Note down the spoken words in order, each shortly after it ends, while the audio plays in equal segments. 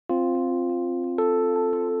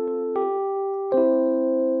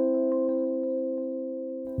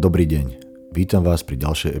Dobrý deň, vítam vás pri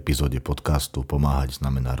ďalšej epizóde podcastu Pomáhať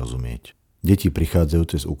znamená rozumieť. Deti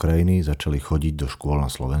prichádzajúce z Ukrajiny začali chodiť do škôl na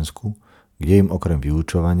Slovensku, kde im okrem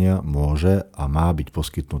vyučovania môže a má byť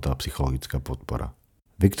poskytnutá psychologická podpora.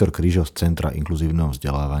 Viktor Kryžo z Centra inkluzívneho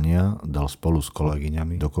vzdelávania dal spolu s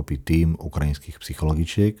kolegyňami dokopy tím ukrajinských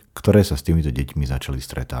psychologičiek, ktoré sa s týmito deťmi začali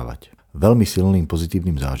stretávať. Veľmi silným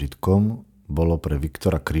pozitívnym zážitkom bolo pre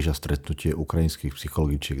Viktora Kryža stretnutie ukrajinských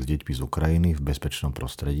psychologičiek s deťmi z Ukrajiny v bezpečnom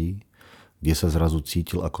prostredí, kde sa zrazu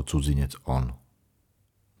cítil ako cudzinec on.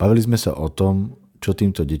 Bavili sme sa o tom, čo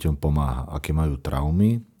týmto deťom pomáha, aké majú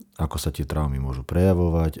traumy, ako sa tie traumy môžu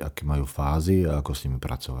prejavovať, aké majú fázy a ako s nimi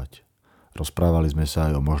pracovať. Rozprávali sme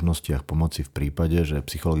sa aj o možnostiach pomoci v prípade, že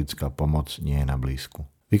psychologická pomoc nie je na blízku.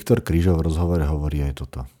 Viktor Kryžo v rozhovore hovorí aj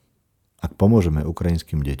toto. Ak pomôžeme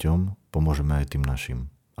ukrajinským deťom, pomôžeme aj tým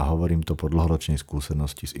našim. A hovorím to po dlhoročnej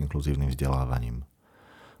skúsenosti s inkluzívnym vzdelávaním.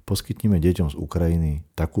 Poskytnime deťom z Ukrajiny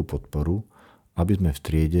takú podporu, aby sme v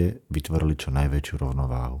triede vytvorili čo najväčšiu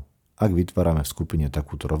rovnováhu. Ak vytvárame v skupine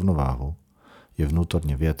takúto rovnováhu, je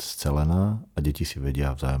vnútorne viac scelená a deti si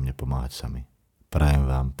vedia vzájomne pomáhať sami. Prajem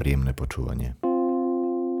vám príjemné počúvanie.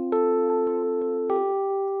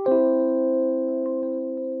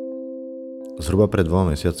 Zhruba pred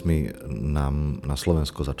 2 mesiacmi nám na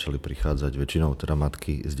Slovensko začali prichádzať väčšinou teda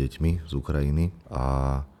matky s deťmi z Ukrajiny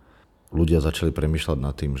a ľudia začali premýšľať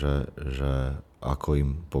nad tým, že ako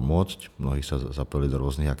im pomôcť. Mnohí sa zapojili do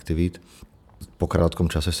rôznych aktivít. Po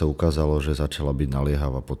krátkom čase sa ukázalo, že začala byť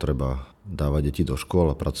naliehavá potreba dávať deti do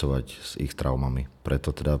škôl a pracovať s ich traumami.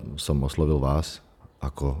 Preto teda som oslovil vás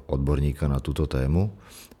ako odborníka na túto tému.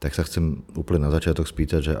 Tak sa chcem úplne na začiatok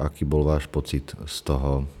spýtať, že aký bol váš pocit z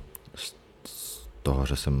toho,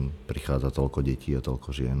 že sem prichádza toľko detí a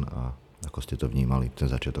toľko žien a ako ste to vnímali, ten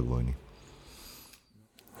začiatok vojny?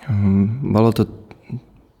 Bolo to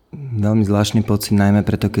veľmi zvláštny pocit, najmä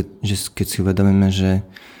preto, keď si uvedomíme, že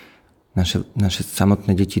naše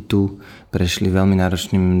samotné deti tu prešli veľmi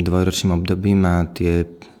náročným dvojročným obdobím a tie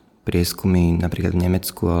prieskumy napríklad v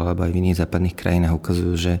Nemecku alebo aj v iných západných krajinách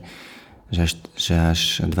ukazujú, že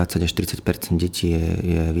až 20 až 30% detí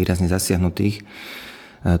je výrazne zasiahnutých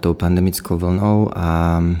tou pandemickou vlnou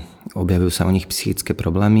a objavujú sa u nich psychické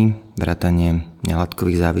problémy, vrátanie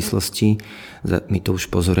nelátkových závislostí. My to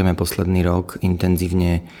už pozorujeme posledný rok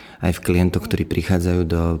intenzívne aj v klientoch, ktorí prichádzajú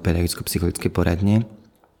do pedagogicko-psychologickej poradne.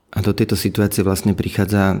 A do tejto situácie vlastne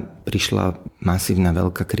prišla masívna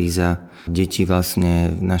veľká kríza. Deti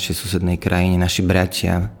vlastne v našej susednej krajine, naši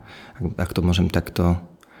bratia, ak to môžem takto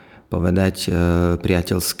povedať,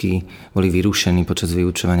 priateľsky, boli vyrušení počas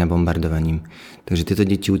vyučovania bombardovaním. Takže tieto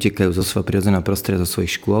deti utekajú zo svojho prirodzeného prostredia, zo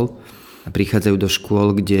svojich škôl a prichádzajú do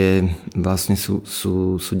škôl, kde vlastne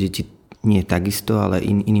sú deti nie takisto, ale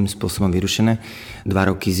iným spôsobom vyrušené. 2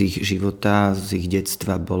 roky z ich života, z ich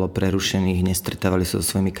detstva bolo prerušených, nestretávali sa so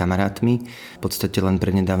svojimi kamarátmi. V podstate len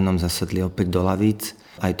prednedávnom zasadli opäť do lavíc,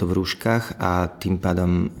 aj to v rúškach a tým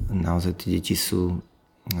pádom naozaj tie deti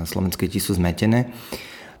slovenské deti sú zmetené.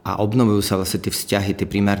 A obnovujú sa vlastne tie vzťahy, tie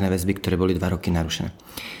primárne väzby, ktoré boli 2 roky narušené.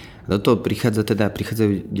 Do toho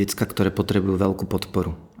prichádzajú decká, ktoré potrebujú veľkú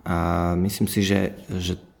podporu. A myslím si, že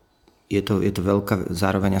je to veľká,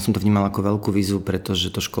 zároveň ja som to vnímal ako veľkú výzvu, pretože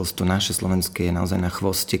to školstvo naše slovenské je naozaj na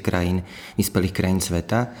chvoste vyspelých krajín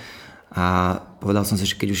sveta. A povedal som si,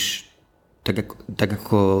 že keď už tak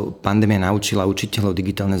ako pandémia naučila učiteľov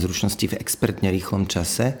digitálne zručnosti v expertne rýchlom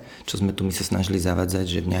čase, čo sme tu my sa snažili zavádzať,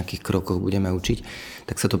 že v nejakých krokoch budeme učiť,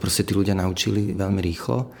 tak sa to proste tí ľudia naučili veľmi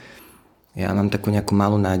rýchlo. Ja mám takú nejakú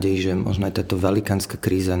malú nádej, že možno aj táto velikánska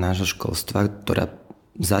kríza nášho školstva, ktorá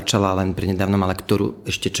začala len prednedávnom, ale ktorú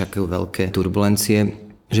ešte čakajú veľké turbulencie,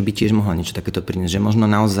 že by tiež mohla niečo takéto priniesť. Že možno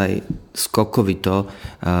naozaj skokovito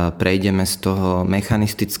prejdeme z toho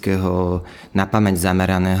mechanistického, na pamäť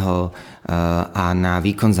zameraného a na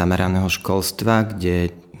výkon zameraného školstva,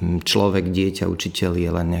 kde človek, dieťa, učiteľ je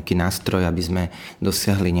len nejaký nástroj, aby sme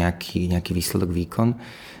dosiahli nejaký výsledok, výkon.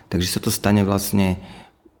 Takže sa to stane vlastne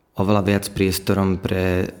oveľa viac priestorom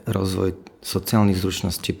pre rozvoj sociálnych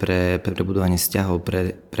zručností, pre budovanie vzťahov,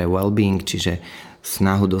 pre well-being, čiže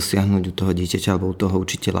snahu dosiahnuť u toho dieťaťa alebo u toho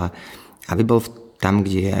učiteľa, aby bol tam,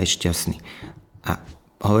 kde je aj šťastný. A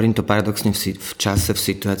hovorím to paradoxne v čase, v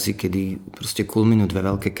situácii, kedy proste kulminujú 2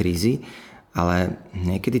 veľké krízy, ale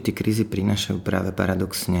niekedy tie krízy prinášajú práve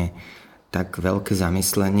paradoxne tak veľké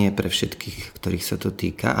zamyslenie pre všetkých, ktorých sa to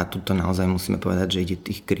týka a tuto naozaj musíme povedať, že ide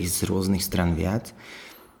tých kríz z rôznych stran viac.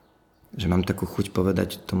 Že mám takú chuť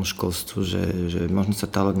povedať tomu školstvu, že možno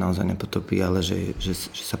sa tá loď naozaj nepotopí, ale že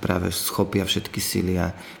sa práve schopia všetky síly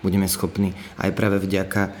a budeme schopní aj práve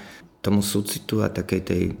vďaka tomu súcitu a takej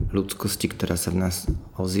tej ľudskosti, ktorá sa v nás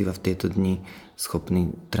ozýva v tieto dni, schopný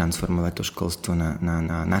transformovať to školstvo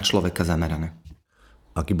na človeka zamerané.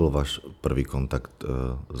 Aký bol váš prvý kontakt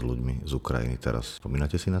s ľuďmi z Ukrajiny teraz?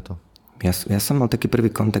 Spomínate si na to? Ja som mal taký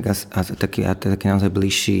prvý kontakt a taký naozaj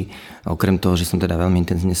bližší, okrem toho, že som teda veľmi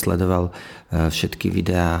intenzívne sledoval všetky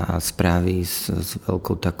videá a správy s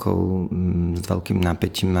veľkým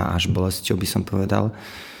napätím a až bolesťou, by som povedal.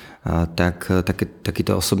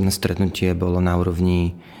 Takéto osobné stretnutie bolo na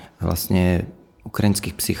úrovni vlastne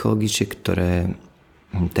ukrajinských psychologičiek, ktoré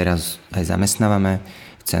teraz aj zamestnávame.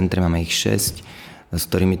 V centre máme ich 6, s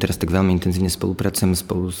ktorými teraz tak veľmi intenzívne spolupracujeme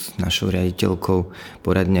spolu s našou riaditeľkou.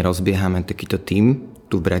 Poradne rozbiehame takýto tím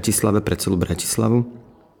tu v Bratislave, pre celú Bratislavu.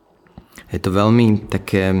 Je to veľmi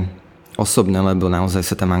také osobné, lebo naozaj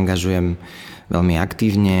sa tam angažujem veľmi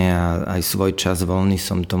aktívne a aj svoj čas voľný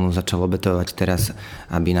som tomu začal obetovať teraz,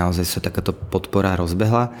 aby naozaj sa takáto podpora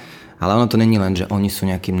rozbehla. Ale ono to není len, že oni sú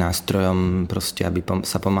nejakým nástrojom proste, aby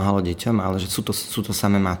sa pomáhalo deťom, ale že sú to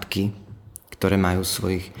samé matky, ktoré majú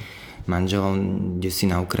svojich manželov kdesi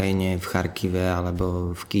na Ukrajine, v Charkive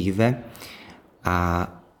alebo v Kyjeve. A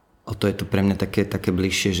o to je to pre mňa také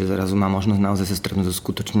bližšie, že zrazu mám možnosť naozaj sa stretnúť so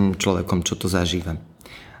skutočným človekom, čo to zažíva.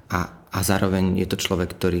 A zároveň je to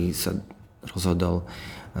človek, ktorý sa rozhodol,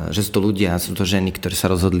 že sú to ľudia, sú to ženy, ktoré sa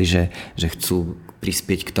rozhodli, že chcú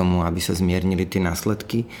prispieť k tomu, aby sa zmiernili tie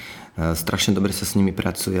následky. Strašne dobre sa s nimi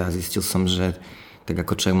pracuje a zistil som, že tak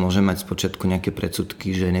ako človek môže mať spočiatku nejaké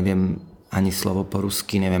predsudky, že neviem ani slovo po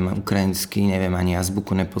rusky, neviem ukrajinsky, neviem ani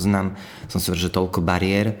azbuku, nepoznám. Som si hovoril, že toľko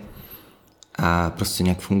bariér a proste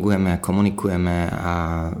nejak fungujeme a komunikujeme a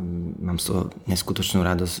mám z toho neskutočnú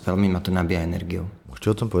radosť. Veľmi ma to nabíja energiou. Môžete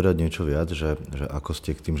o tom povedať niečo viac, že ako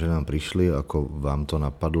ste k tým ženám prišli, ako vám to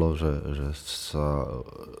napadlo, že sa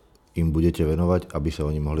im budete venovať, aby sa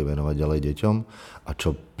oni mohli venovať ďalej deťom a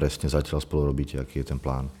čo presne zatiaľ spolu robíte, aký je ten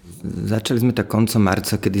plán? Začali sme tak koncom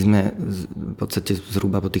marca, kedy sme v podstate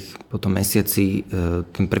zhruba po tom mesiaci,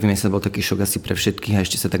 ten prvý mesiac bol taký šok asi pre všetkých a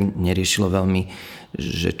ešte sa tak neriešilo veľmi,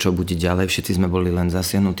 že čo bude ďalej. Všetci sme boli len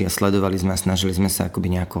zasiahnutí a sledovali sme a snažili sme sa akoby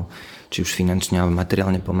nejako, či už finančne alebo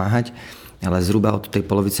materiálne pomáhať. Ale zhruba od tej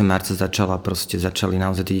polovice marca začali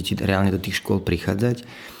naozaj tie deti reálne do tých škôl prichádzať.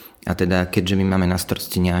 A teda, keďže my máme na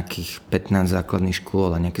starosti nejakých 15 základných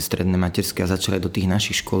škôl a nejaké stredné materské a začali do tých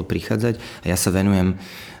našich škôl prichádzať a ja sa venujem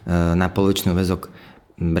na polovičný väzok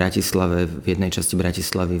v Bratislave, v jednej časti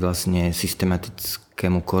Bratislavy vlastne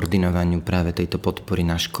systematickému koordinovaniu práve tejto podpory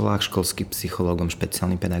na školách, školským psychológom,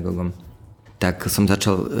 špeciálnym pedagógom. Tak som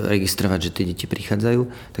začal registrovať, že tie deti prichádzajú,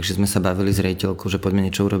 takže sme sa bavili s riaditeľkou, že poďme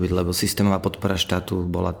niečo urobiť, lebo systémová podpora štátu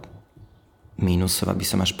bola mínusová, by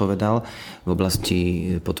som až povedal, v oblasti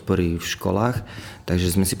podpory v školách.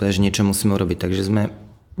 Takže sme si povedali, že niečo musíme urobiť. Takže sme,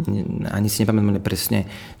 ani si nepamätáme presne,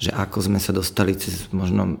 že ako sme sa dostali cez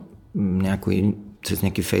možno cez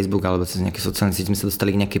nejaký Facebook alebo cez nejaké sociálne siete, sme sa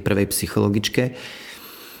dostali k nejakej prvej psychologičke,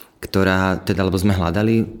 ktorá teda, lebo sme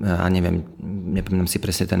hľadali a nepamätám si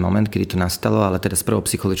presne ten moment, kedy to nastalo, ale teda s prvou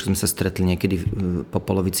psychologičkou sme sa stretli niekedy po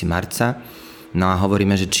polovici marca. No a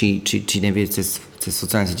hovoríme, že či nevie cez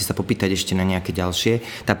sociálne siete sa popýtať ešte na nejaké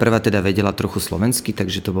ďalšie. Tá prvá teda vedela trochu slovensky,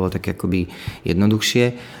 takže to bolo také akoby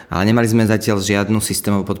jednoduchšie, ale nemali sme zatiaľ žiadnu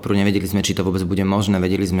systémovú podporu, nevedeli sme, či to vôbec bude možné,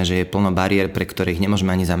 vedeli sme, že je plno bariér, pre ktorých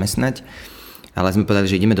nemôžeme ani zamestnať, ale sme povedali,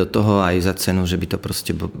 že ideme do toho aj za cenu, že by to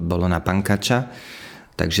proste bolo na pankača.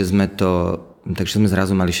 Takže sme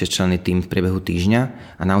zrazu mali 6-členný tím v priebehu týždňa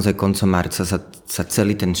a naozaj koncom marca sa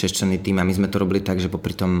celý ten 6-členný tím, a my sme to robili tak, že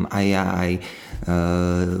popri tom aj ja, aj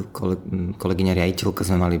kolegyňa riaditeľka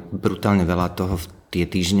sme mali brutálne veľa toho v tie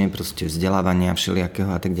týždne, proste vzdelávania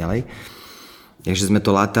všelijakého a tak ďalej. Takže sme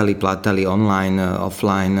to plátali online,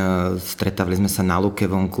 offline, stretávali sme sa na luke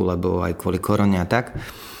vonku, lebo aj kvôli korone a tak.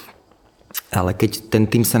 Ale keď ten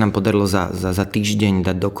tým sa nám podarilo za týždeň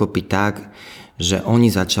dať dokopy tak, že oni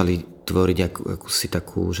začali tvoriť akúsi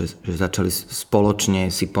takú, že začali spoločne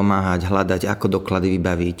si pomáhať, hľadať, ako doklady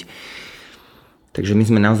vybaviť. Takže my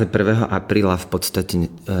sme naozaj 1. apríla v podstate,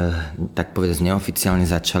 tak povedať, neoficiálne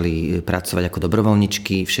začali pracovať ako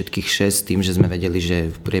dobrovoľničky, všetkých 6, tým, že sme vedeli, že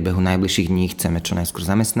v priebehu najbližších dní chceme čo najskôr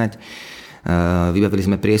zamestnať. Vybavili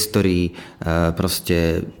sme priestory,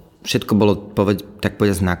 proste všetko bolo, tak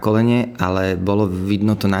povedať, na kolene, ale bolo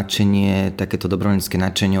vidno to nadšenie, takéto dobrovoľnícke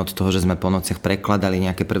nadšenie od toho, že sme po nociach prekladali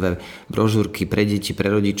nejaké prvé brožúrky pre deti,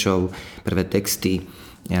 pre rodičov, prvé texty.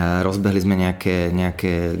 Rozbehli sme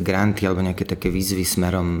nejaké granty alebo nejaké také výzvy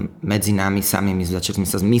smerom medzi nami samými. Začali sme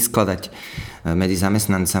sa skladať medzi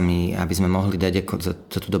zamestnancami, aby sme mohli dať za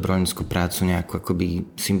tú dobrovoľnícku prácu nejakú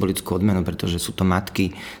akoby symbolickú odmenu, pretože sú to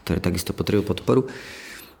matky, ktoré takisto potrebujú podporu.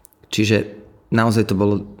 Čiže naozaj to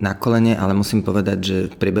bolo na kolene, ale musím povedať, že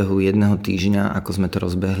v priebehu jedného týždňa, ako sme to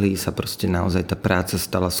rozbehli, sa proste naozaj tá práca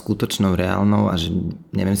stala skutočnou, reálnou a že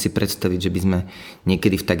neviem si predstaviť, že by sme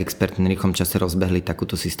niekedy v tak expertne rýchlom čase rozbehli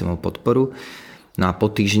takúto systémovú podporu. No a po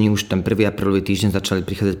týždni, už ten 1. aprílový týždeň začali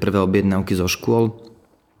prichádzať prvé objednávky zo škôl.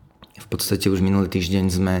 V podstate už minulý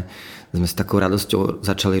týždeň sme s takou radosťou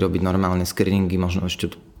začali robiť normálne screeningy, možno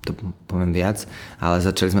ešte to poviem viac, ale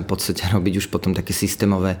začali sme v podstate robiť už potom také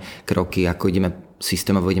systémové kroky, ako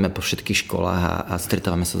ideme po všetkých školách a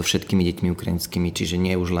stretávame sa so všetkými deťmi ukrajinskými, čiže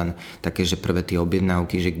nie už len také, že prvé tie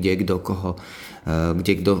objednávky, že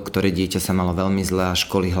ktoré dieťa sa malo veľmi zle a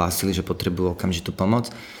školy hlásili, že potrebujú okamžitú pomoc,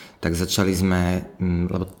 tak začali sme,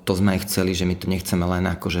 lebo to sme aj chceli, že my to nechceme len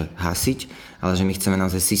akože hasiť, ale že my chceme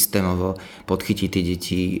naozaj systémovo podchytiť tie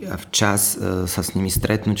deti a včas sa s nimi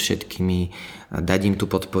stretnúť všetkými, dať im tú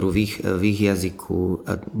podporu v ich jazyku,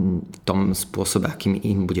 v tom spôsobe, akým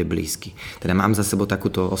im bude blízky. Teda mám za sebou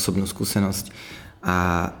takúto osobnú skúsenosť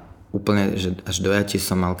a úplne, že až dojatie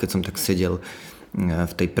som mal, keď som tak sedel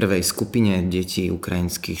v tej prvej skupine detí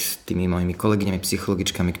ukrajinských s tými mojimi kolegyňami,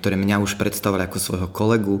 psychologičkami, ktoré mňa už predstavovali ako svojho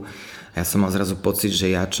kolegu. A ja som mal zrazu pocit,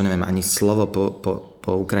 že ja, čo neviem, ani slovo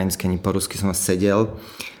po ukrajinsky, ani po rusky som sedel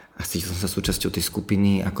a cítil som sa súčasťou tej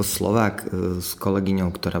skupiny ako Slovák s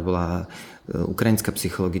kolegyňou, ktorá bola ukrajinská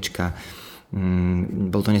psychologička.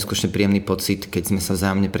 Bol to neskutočne príjemný pocit, keď sme sa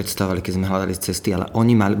vzájomne predstavovali, keď sme hľadali cesty, ale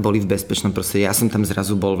oni boli v bezpečnom prostredí. Ja som tam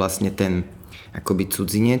zrazu bol vlastne ten akoby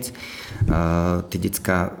cudzinec. Tie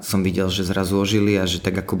decká som videl, že zrazu ožili a že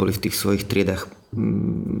tak ako boli v tých svojich triedach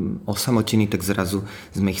osamotení, tak zrazu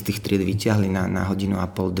sme ich z tých tried vyťahli na hodinu a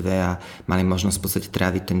pol, 2 a mali možnosť v podstate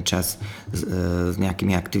tráviť ten čas s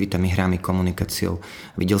nejakými aktivitami, hrami, komunikáciou.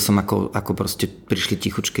 Videl som, ako proste prišli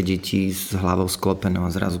tichučké deti s hlavou sklopenou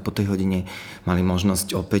a zrazu po tej hodine mali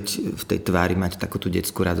možnosť opäť v tej tvári mať takú tú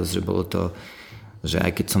detskú radosť, že bolo to, že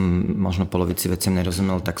aj keď som možno polovici veciam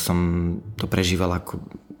nerozumel, tak som to prežíval ako,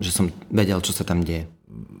 že som vedel, čo sa tam deje.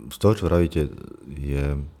 Z toho, čo vravíte,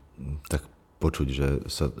 je tak počuť,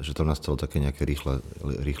 že to nastalo také nejaké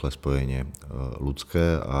rýchle spojenie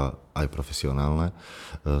ľudské a aj profesionálne.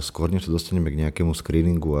 Skôr než sa dostaneme k nejakému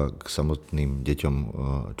screeningu a k samotným deťom,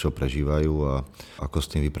 čo prežívajú a ako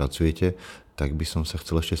s tým vypracujete, tak by som sa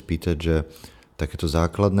chcel ešte spýtať, že takéto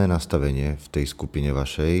základné nastavenie v tej skupine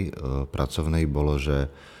vašej pracovnej bolo, že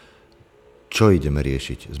čo ideme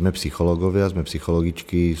riešiť? Sme psychológovia, sme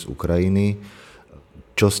psychologičky z Ukrajiny.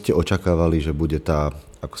 Čo ste očakávali, že bude tá,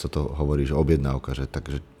 ako sa to hovorí, že objednávka?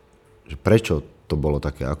 Takže prečo to bolo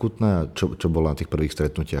také akutné a čo bolo na tých prvých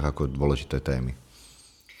stretnutiach ako dôležité témy?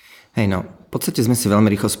 V podstate sme si veľmi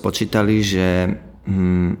rýchlo spočítali, že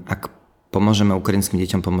ak pomôžeme ukrajinským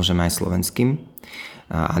deťom, pomôžeme aj slovenským.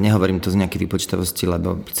 A nehovorím to z nejakej vypočítavosti,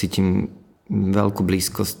 lebo cítim veľkú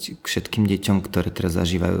blízkosť k všetkým deťom, ktoré teraz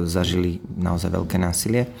zažili naozaj veľké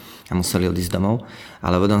násilie a museli odísť domov.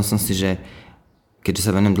 Ale uvedomil som si, že keďže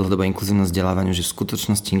sa venujem dlhodobo inkluzívnom vzdelávaniu, že v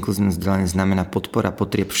skutočnosti inkluzívne vzdelávanie znamená podpora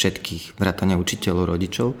potrieb všetkých, vrátane učiteľov,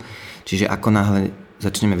 rodičov. Čiže ako náhle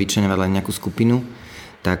začneme vyčleňovať len nejakú skupinu,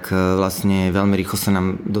 tak vlastne veľmi rýchlo sa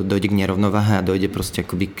nám dojde k nerovnováhe a dojde proste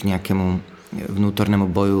akoby k nejakému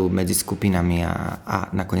vnútornému boju medzi skupinami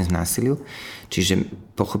a nakoniec násiliu. Čiže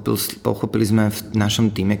pochopili sme v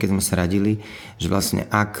našom týme, keď sme sa radili, že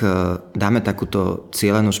vlastne ak dáme takúto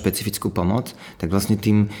cielenú špecifickú pomoc, tak vlastne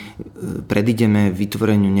tým predídeme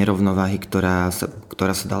vytvoreniu nerovnováhy, ktorá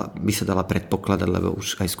by sa dala predpokladať, lebo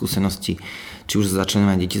už aj skúsenosti, či už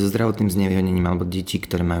začlenovanie detí so zdravotným znevýhodnením alebo detí,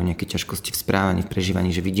 ktoré majú nejaké ťažkosti v správaní, v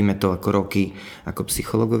prežívaní, že vidíme to ako roky, ako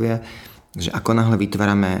psychológovia, že ako náhle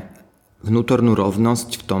vytvárame vnútornú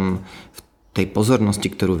rovnosť v tej pozornosti,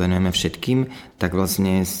 ktorú venujeme všetkým, tak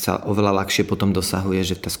vlastne sa oveľa ľahšie potom dosahuje,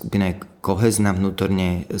 že tá skupina je kohezná,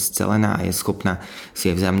 vnútorne scelená a je schopná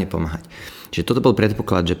si aj vzájomne pomáhať. Čiže toto bol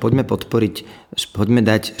predpoklad, že poďme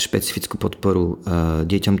dať špecifickú podporu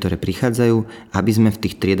deťom, ktoré prichádzajú, aby sme v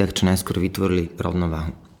tých triedách čo najskôr vytvorili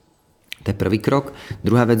rovnováhu. To je prvý krok.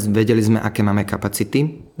 Druhá vec, vedeli sme, aké máme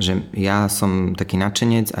kapacity, že ja som taký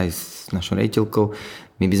nadšenec aj s našou riaditeľkou.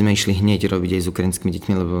 My by sme išli hneď robiť aj s ukrajinskými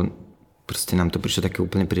deťmi, lebo proste nám to prišlo také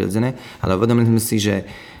úplne prirodzené. Ale uvedomili sme si, že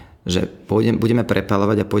budeme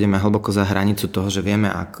prepálovať a pôjdeme hlboko za hranicu toho, že vieme,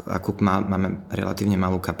 akú máme relatívne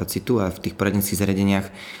malú kapacitu a v tých poradenských zariadeniach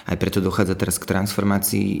aj preto dochádza teraz k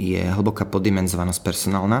transformácii, je hlboká poddimenzovanosť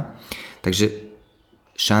personálna. Takže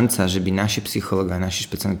šanca, že by naši psychológovia a naši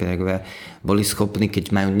špeciálni pedagógovia boli schopní,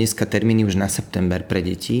 keď majú dneska termíny už na september pre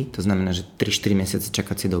deti, to znamená, že 3-4 mesiace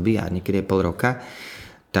čakacie doby a niekedy je pol roka,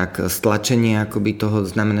 tak stlačenie akoby toho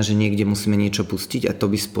znamená, že niekde musíme niečo pustiť a to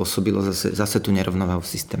by spôsobilo zase tú nerovnováhu v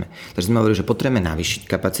systéme. Takže sme hovorili, že potrebujeme navýšiť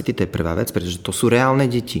kapacity, to je prvá vec, pretože to sú reálne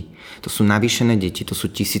deti, to sú navýšené deti, to sú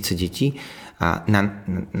tisíce detí a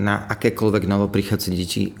na akékoľvek novo prichádzajúce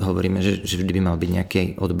deti hovoríme, že vždy by mal byť nejaký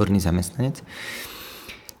odborný zamestnanec.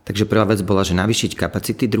 Takže prvá vec bola, že navýšiť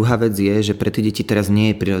kapacity. Druhá vec je, že pre tie deti teraz nie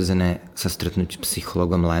je prirodzené sa stretnúť s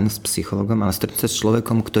psychologom, ale stretnúť sa s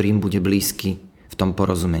človekom, ktorým bude blízky v tom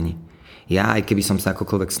porozumení. Ja, aj keby som sa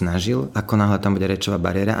akokoľvek snažil, ako náhle tam bude rečová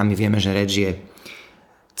bariéra a my vieme, že reč je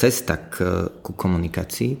cesta ku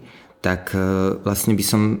komunikácii, tak vlastne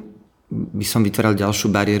by som vytváral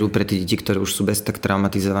ďalšiu bariéru pre tie deti, ktoré už sú bez tak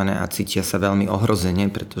traumatizované a cítia sa veľmi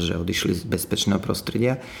ohrozene, pretože odišli z bezpečného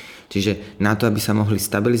prostredia. Čiže na to, aby sa mohli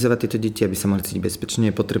stabilizovať tieto deti, aby sa mohli cítiť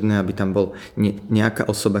bezpečne, je potrebné, aby tam bol nejaká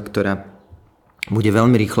osoba, ktorá bude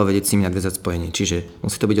veľmi rýchlo vedieť s nimi nadväzať spojenie. Čiže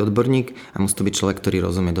musí to byť odborník a musí to byť človek, ktorý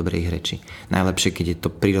rozumie dobre ich reči. Najlepšie, keď je to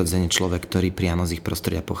prirodzene človek, ktorý priamo z ich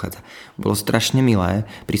prostredia pochádza. Bolo strašne milé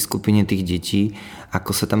pri skupine tých detí, ako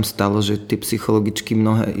sa tam stalo, že tie psychologičky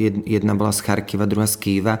jedna bola z Charkiva, druhá z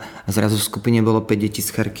Kyjeva a zrazu v skupine bolo 5 detí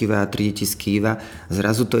z Charkiva a 3 deti z Kyjeva.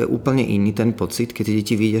 Zrazu to je úplne iný ten pocit, keď tie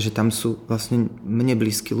deti vidia, že tam sú vlastne mne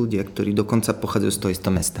blízki ľudia, ktorí dokonca pochádzajú z toho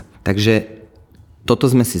istého mesta. Takže toto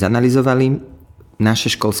sme si zanalyzovali.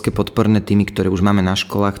 Naše školské podporné týmy, ktoré už máme na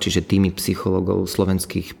školách, čiže týmy psychológov,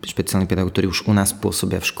 slovenských špeciálnych pedagógov, ktorí už u nás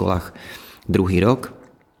pôsobia v školách druhý rok,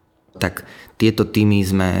 tak tieto týmy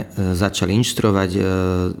sme začali inštruovať,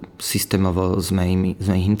 systémovo sme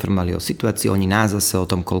ich informovali o situácii, oni nás zase o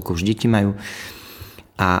tom, koľko už detí majú.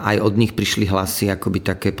 A aj od nich prišli hlasy akoby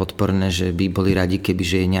také podporné, že by boli radi,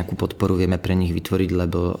 kebyže nejakú podporu vieme pre nich vytvoriť,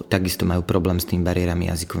 lebo takisto majú problém s tými bariérami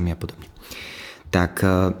jazykovými a podobne.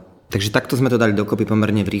 Takže takto sme to dali dokopy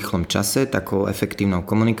pomerne v rýchlom čase, takou efektívnou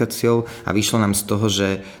komunikáciou a vyšlo nám z toho,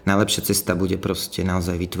 že najlepšia cesta bude proste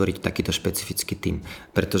naozaj vytvoriť takýto špecifický tím.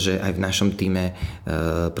 Pretože aj v našom tíme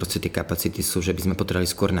proste tie kapacity sú, že by sme potrebovali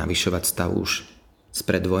skôr navyšovať stav už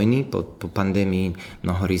spred vojny, po pandémii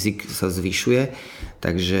mnoho rizik sa zvyšuje,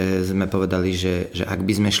 takže sme povedali, že ak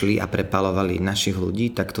by sme šli a prepalovali našich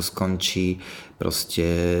ľudí, tak to skončí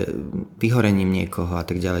proste vyhorením niekoho a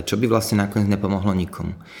tak ďalej, čo by vlastne nakoniec nepomohlo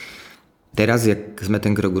nikomu. Teraz, jak sme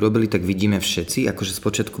ten krok urobili, tak vidíme všetci, akože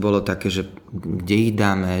spočiatku bolo také, že kde ich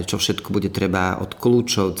dáme, čo všetko bude treba od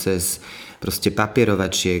kľúčov cez proste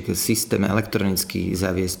papierovačiek, systém elektronický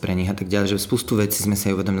zaviesť pre nich a tak ďalej, že spustu vecí sme sa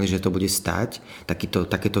aj uvedomili, že to bude stáť,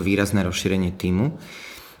 takéto výrazné rozšírenie tímu.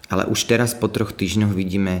 Ale už teraz po 3 týždňoch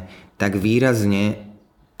vidíme tak výrazne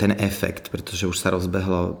ten efekt, pretože už sa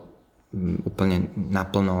rozbehlo úplne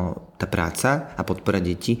naplno tá práca a podpora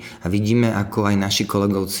detí a vidíme, ako aj naši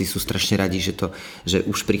kolegovci sú strašne radi, že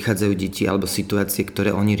už prichádzajú deti alebo situácie,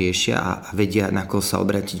 ktoré oni riešia a vedia, na koho sa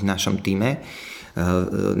obrátiť v našom tíme.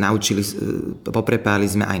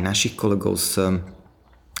 Poprepájali sme aj našich kolegov s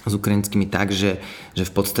ukrajinskými tak, že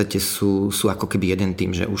v podstate sú ako keby jeden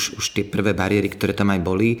tým, že už tie prvé bariéry, ktoré tam aj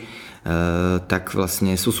boli, tak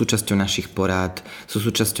vlastne sú súčasťou našich porád, sú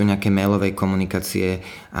súčasťou nejakej mailovej komunikácie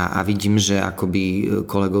a vidím, že akoby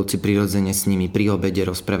kolegovci prirodzene s nimi pri obede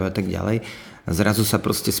rozprávajú a tak ďalej. Zrazu sa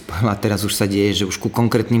proste spojila, teraz už sa deje, že už ku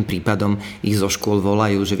konkrétnym prípadom ich zo škôl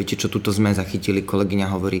volajú, že viete čo, tuto sme zachytili, kolegyňa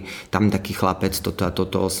hovorí, tam taký chlapec, toto a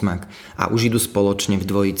toto osmak a už idú spoločne v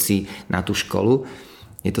dvojici na tú školu.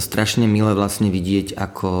 Je to strašne milé vlastne vidieť,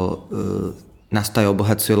 ako nás to aj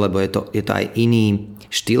obohacuje, lebo je to aj iný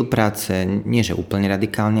štýl práce, nie že úplne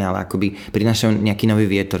radikálne, ale akoby prinášajú nejaký nový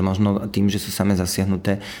vietor, možno tým, že sú same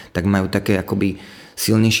zasiahnuté, tak majú také akoby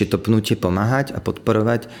silnejšie to pnutie pomáhať a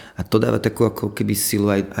podporovať a to dáva takú ako keby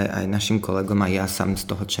silu aj našim kolegom a ja sám z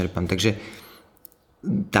toho čerpám. Takže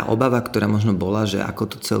tá obava, ktorá možno bola, že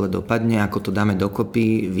ako to celé dopadne, ako to dáme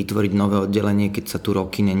dokopy, vytvoriť nové oddelenie, keď sa tu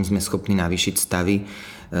roky není sme schopní navýšiť stavy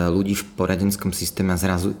ľudí v poradenskom systéme a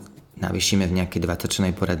zrazu navýšime v nejakej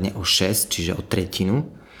 20-člennej poradne o 6, čiže o 1/3.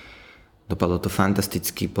 Dopadlo to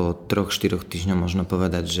fantasticky, po 3-4 týždňoch možno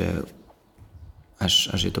povedať, že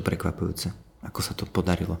až je to prekvapujúce, ako sa to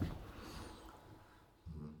podarilo.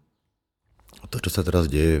 To, čo sa teraz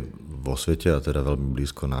deje vo svete a teda veľmi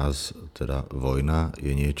blízko nás, teda vojna,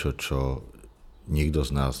 je niečo, čo nikto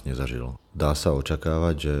z nás nezažil. Dá sa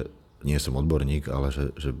očakávať, že nie som odborník, ale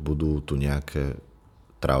že budú tu nejaké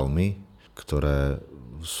traumy, ktoré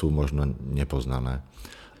sú možno nepoznané.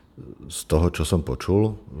 Z toho, čo som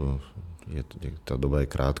počul, tá doba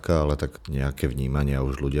je krátka, ale tak nejaké vnímania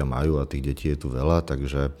už ľudia majú a tých detí je tu veľa,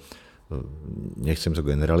 takže nechcem to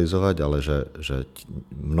generalizovať, ale že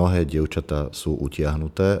mnohé dievčatá sú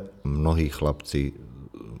utiahnuté, mnohí chlapci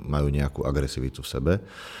majú nejakú agresivitu v sebe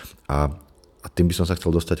a A tým by som sa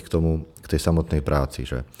chcel dostať k tej samotnej práci,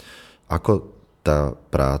 že ako tá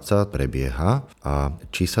práca prebieha a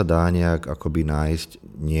či sa dá nejak akoby nájsť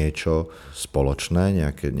niečo spoločné,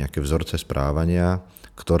 nejaké vzorce správania,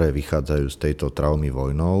 ktoré vychádzajú z tejto traumy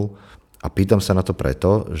vojnou. A pýtam sa na to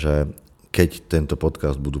preto, že keď tento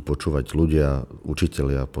podcast budú počúvať ľudia,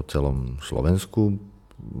 učitelia po celom Slovensku,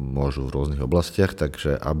 môžu v rôznych oblastiach,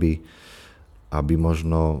 takže aby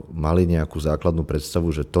možno mali nejakú základnú predstavu,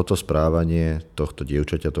 že toto správanie tohto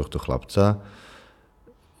dievčaťa, tohto chlapca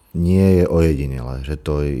nie je ojedinelé, že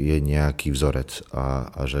to je nejaký vzorec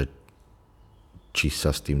a že či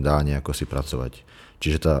sa s tým dá nejako si pracovať.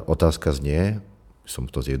 Čiže tá otázka znie,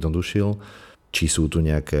 som to zjednodušil, či sú tu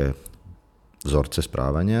nejaké vzorce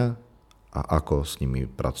správania a ako s nimi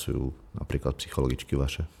pracujú napríklad psychologičky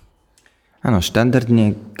vaše. Áno,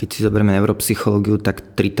 štandardne, keď si zoberieme neuropsychológiu,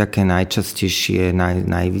 tak 3 také najčastejšie,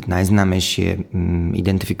 najznámejšie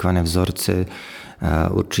identifikované vzorce,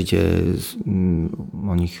 určite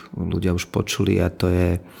o nich ľudia už počuli, a to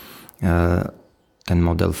je ten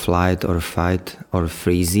model flight or fight or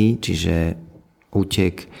freeze, čiže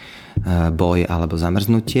útek, boj alebo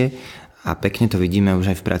zamrznutie. A pekne to vidíme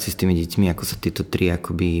už aj v práci s tými deťmi, ako sa tieto 3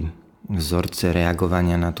 akoby vzorce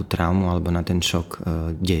reagovania na tú traumu alebo na ten šok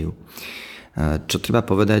dejú. Čo treba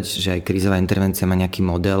povedať, že aj krízová intervencia má nejaký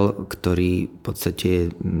model, ktorý v podstate je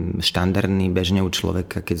štandardný bežne u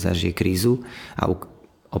človeka, keď zažije krízu, a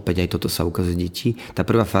opäť aj toto sa ukazuje deti. Tá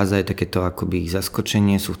prvá fáza je takéto akoby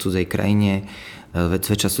zaskočenie, sú v cudzej krajine,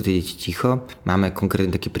 zväčša sú tie deti ticho. Máme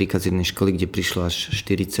konkrétne taký príkaz jednej školy, kde prišlo až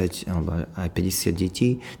 40 alebo aj 50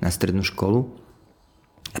 detí na strednú školu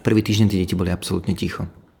a prvý týždeň tie deti boli absolútne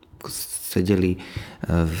ticho. Sedeli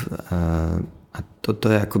a toto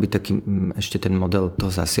je akoby taký ešte ten model toho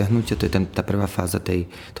zasiahnutia, to je tá prvá fáza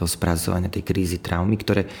toho spracovania, tej krízy, traumy,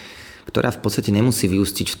 ktorá v podstate nemusí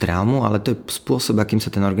vyústiť v traumu, ale to je spôsob, akým sa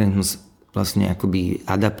ten organizmus vlastne akoby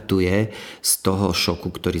adaptuje z toho šoku,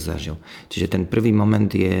 ktorý zažil. Čiže ten prvý moment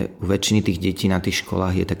je u väčšiny tých detí na tých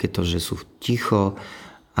školách je takéto, že sú ticho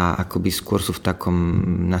a akoby skôr sú v takom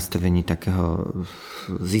nastavení takého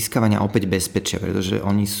získavania opäť bezpečia, pretože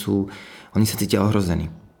oni sa cítia ohrození.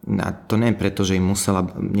 A to nie je preto, že im musela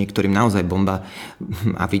niektorým naozaj bomba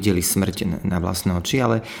a videli smrť na vlastné oči,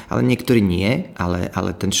 ale niektorí nie, ale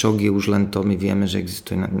ten šok je už len to, my vieme, že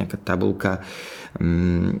existuje nejaká tabuľka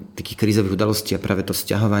takých krízových udalostí a práve to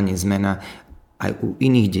sťahovanie, zmena aj u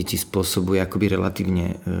iných detí spôsobuje akoby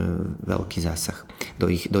relatívne veľký zásah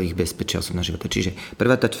do ich bezpečia osobného života. Čiže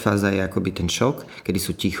prvá tá fáza je akoby ten šok, kedy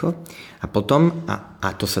sú ticho a potom, a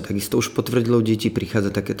to sa takisto už potvrdilo u detí, prichádza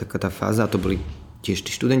taká tá fáza, a to boli tiež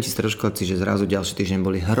tí študenti, stredoškoláci, že zrazu ďalší týždeň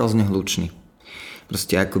boli hrozne hluční.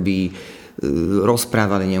 Proste akoby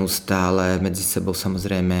rozprávali neustále, medzi sebou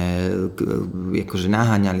samozrejme, akože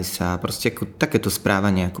naháňali sa, proste ako takéto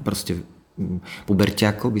správanie, ako proste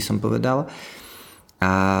puberťákov by som povedal.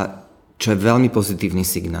 A čo je veľmi pozitívny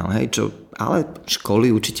signál, ale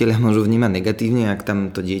školy, učitelia môžu vnímať negatívne, ak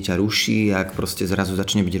tam to dieťa ruší, ak proste zrazu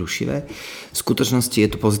začne byť rušivé. V skutočnosti je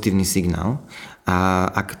to pozitívny signál a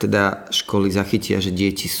ak teda školy zachytia, že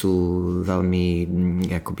deti sú veľmi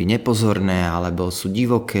akoby nepozorné alebo sú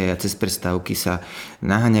divoké a cez prestávky sa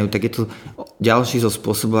naháňajú, tak je to ďalší zo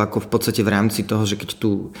spôsobov, ako v podstate v rámci toho, že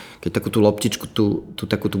keď takú tú loptičku, tú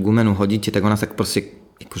takú tú gumenú hodíte, tak ona sa proste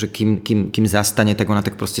akože kým zastane, tak ona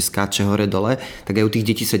tak proste skáče hore dole, tak aj u tých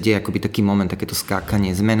detí sa deje akoby taký moment, takéto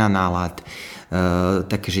skákanie, zmena nálad,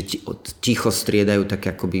 také, že ticho striedajú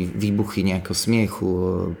také akoby výbuchy nejakého smiechu,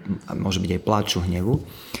 a môže byť aj pláču, hnevu.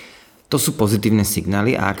 To sú pozitívne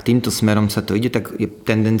signály a ak týmto smerom sa to ide, tak je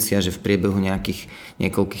tendencia, že v priebehu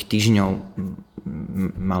niekoľkých týždňov,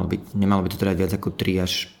 nemalo by to trvať viac ako 3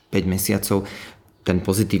 až 5 mesiacov,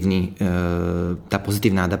 tá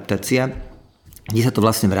pozitívna adaptácia, kde sa to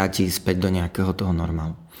vlastne vráti späť do nejakého toho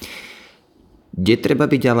normálu. Kde treba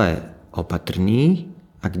byť ale opatrný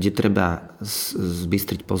a kde treba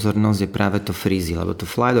zbystriť pozornosť je práve to freeze, lebo to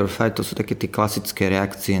flight or fight, to sú také tie klasické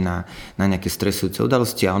reakcie na nejaké stresujúce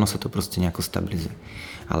udalosti a ono sa to proste nejako stabilizuje.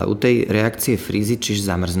 Ale u tej reakcie freeze, čiže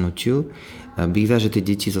zamrznutiu, býva, že tie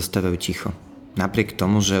deti zostávajú ticho. Napriek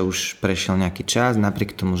tomu, že už prešiel nejaký čas,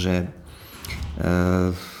 napriek tomu, že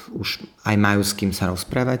už aj majú s kým sa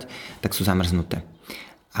rozprávať, tak sú zamrznuté.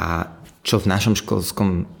 A čo v našom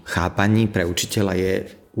školskom chápaní pre učiteľa je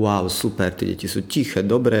wow, super, tie deti sú tiché,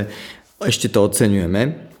 dobre, ešte to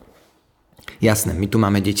oceňujeme. Jasné, my tu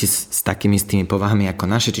máme deti s takými istými povahami ako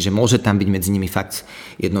naše, čiže môže tam byť medzi nimi fakt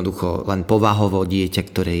jednoducho len povahovo dieťa,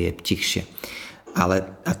 ktoré je tichšie.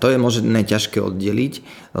 A to je možno ťažké oddeliť,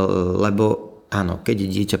 lebo áno, keď je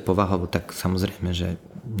dieťa povahovo, tak samozrejme, že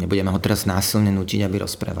nebudeme ho teraz násilne nútiť, aby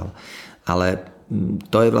rozprával. Ale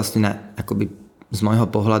to je vlastne akoby z môjho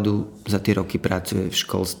pohľadu za tie roky pracuje v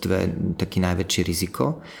školstve taký najväčšie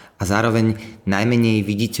riziko a zároveň najmenej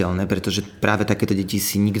viditeľné, pretože práve takéto deti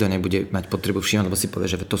si nikto nebude mať potrebu všímať, lebo si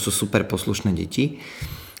povie, že to sú super poslušné deti.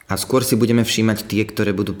 A skôr si budeme všímať tie,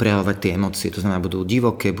 ktoré budú prejavovať tie emócie. To znamená, budú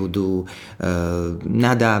divoké, budú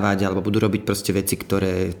nadávať alebo budú robiť proste veci,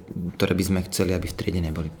 ktoré by sme chceli, aby v triede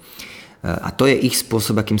neboli. A to je ich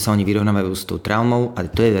spôsob, akým sa oni vyrovnávajú s tou traumou a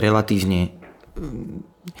to je relatívne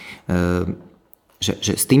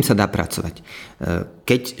že s tým sa dá pracovať.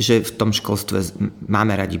 Keďže v tom školstve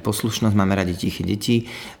máme radi poslušnosť, máme radi tiché deti,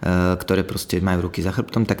 ktoré proste majú ruky za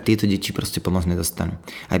chrbtom, tak tieto deti proste pomoc nedostanú.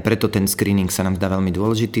 Aj preto ten screening sa nám zdá veľmi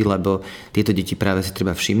dôležitý, lebo tieto deti práve si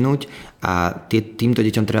treba všimnúť a týmto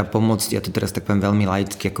deťom treba pomôcť, ja to teraz tak poviem veľmi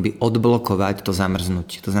laicky, akoby odblokovať to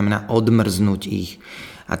zamrznutie. To znamená odmrznúť ich.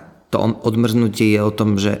 A to odmrznutie je o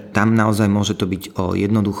tom, že tam naozaj môže to byť o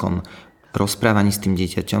jednoduchom rozprávaní s tým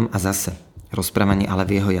dieťaťom a zase rozprávanie, ale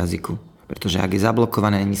v jeho jazyku. Pretože ak je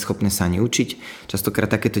zablokované, nie je schopné sa ani učiť.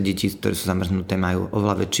 Častokrát takéto deti, ktoré sú zamrznuté, majú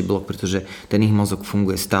oveľa väčší blok, pretože ten ich mozog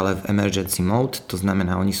funguje stále v emergency mode, to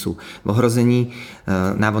znamená, oni sú v ohrození,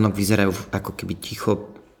 návonok vyzerajú ako keby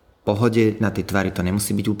ticho, pohode, na tej tvári to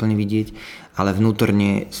nemusí byť úplne vidieť, ale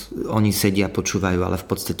vnútorne oni sedia, počúvajú, ale v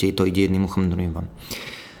podstate to ide jedným uchom, druhým von.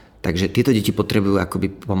 Takže tieto deti potrebujú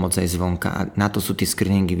akoby pomoc aj zvonka a na to sú tie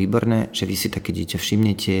screeningy výborné, že vy si také dieťa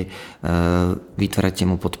všimnete, vytvárate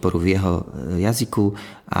mu podporu v jeho jazyku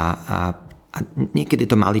a niekedy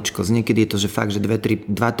je to maličkosť, niekedy je to, že fakt, že 2-3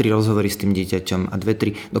 rozhovory s tým dieťaťom a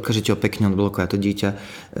 2-3 dokážete ho pekne odblokovať a to dieťa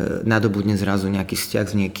nadobudne zrazu nejaký vzťah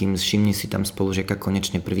s niekým, všimne si tam spolužiaka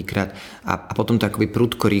konečne prvýkrát a potom to akoby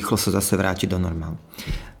prudko rýchlo sa zase vráti do normálu.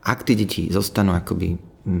 Ak tie deti zostanú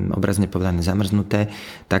akoby obrazne povedané zamrznuté,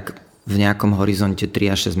 tak v nejakom horizonte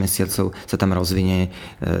 3 až 6 mesiacov sa tam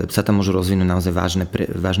môžu rozvinúť naozaj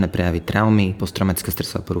vážne prejavy traumy, posttraumatická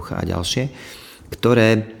stresová porucha a ďalšie,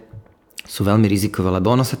 ktoré sú veľmi rizikové,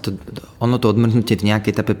 lebo ono to odmrznutie v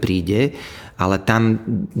nejakej etape príde, ale tam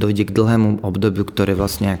dojde k dlhému obdobiu, ktoré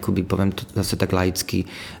vlastne, akoby poviem to zase tak laicky,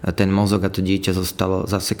 ten mozog a to dieťa zostalo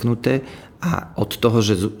zaseknuté a od toho,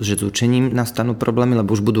 že s učením nastanú problémy,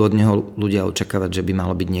 lebo už budú od neho ľudia očakávať, že by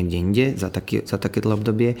malo byť niekde inde za také dlhé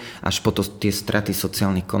obdobie, až potom tie straty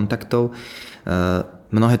sociálnych kontaktov.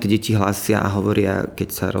 Mnohé tie deti hlásia a hovoria, keď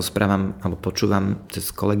sa rozprávam alebo počúvam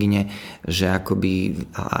cez kolegyne, že akoby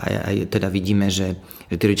aj teda vidíme, že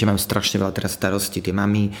tie rodičia majú strašne veľa teraz starostí. Tie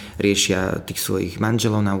mami riešia tých svojich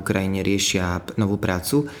manželov na Ukrajine, riešia novú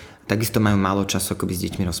prácu, takisto majú málo času akoby s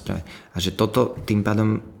deťmi rozprávať. A že toto tým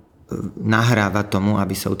pádom nahráva tomu,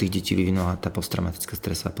 aby sa u tých detí vyvinula tá posttraumatická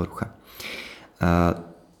stresová porucha.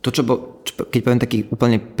 Keď poviem taký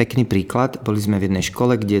úplne pekný príklad, boli sme v jednej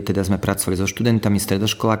škole, kde teda sme pracovali so študentami,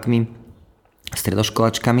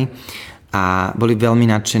 stredoškoláčkami a boli veľmi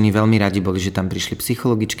nadšení, veľmi radi boli, že tam prišli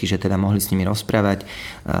psychologičky, že teda mohli s nimi rozprávať.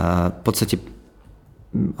 V podstate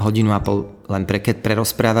 1,5 hodinu len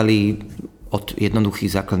prerozprávali od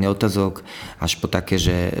jednoduchých základných otázok až po také,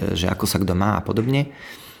 že ako sa kto má a podobne.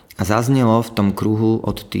 A zaznelo v tom kruhu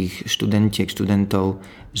od tých študentov,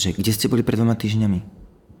 že kde ste boli pred 2 týždňami?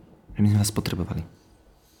 Že my sme vás potrebovali.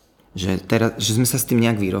 Že sme sa s tým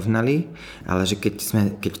nejak vyrovnali, ale že keď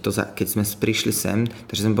sme prišli sem,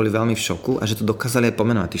 takže sme boli veľmi v šoku a že to dokázali aj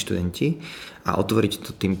pomenovať tí študenti a otvoriť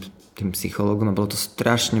to tým psychológom a bolo to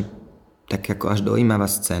strašne tak ako až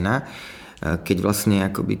dojímavá scéna, keď vlastne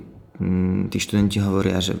akoby tí študenti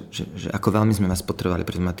hovoria, že ako veľmi sme vás potrebovali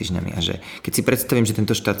pred 2 týždňami a že keď si predstavím, že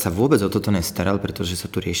tento štát sa vôbec o toto nestaral, pretože sa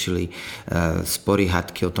tu riešili spory,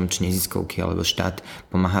 hádky o tom, či neziskovky alebo štát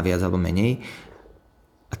pomáha viac alebo menej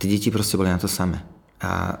a tí deti proste boli na to samé.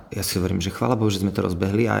 A ja si hovorím, že chvála Bohu, že sme to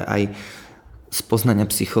rozbehli a aj z poznania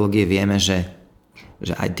psychológie vieme, že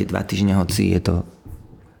aj tie 2 týždne, hoci je to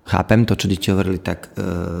chápem to, čo deti hovorili, tak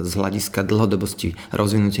z hľadiska dlhodobosti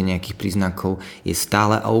rozvinutie nejakých príznakov je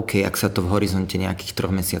stále OK, ak sa to v horizonte nejakých 3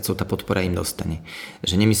 mesiacov tá podpora im dostane.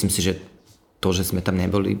 Že nemyslím si, že to, že sme tam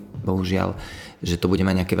neboli, bohužiaľ, že to bude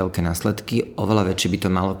mať nejaké veľké následky. Oveľa väčšie by to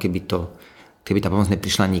malo, keby tá pomoc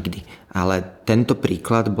neprišla nikdy. Ale tento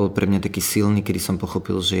príklad bol pre mňa taký silný, kedy som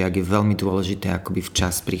pochopil, že jak je veľmi dôležité akoby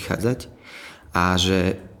včas prichádzať a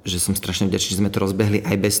že som strašne vďačný, že sme to rozbehli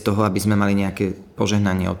aj bez toho, aby sme mali nejaké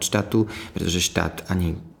požehnanie od štátu, pretože štát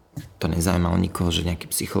ani to nezaujímalo nikoho, že nejakých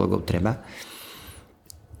psychológov treba.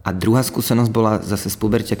 A druhá skúsenosť bola zase s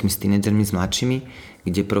puberťakmi, s tínedžermi, s mladšími,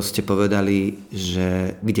 kde proste povedali,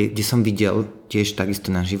 že kde som videl tiež takisto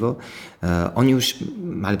naživo. Oni už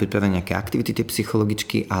mali pripravené nejaké aktivity, tie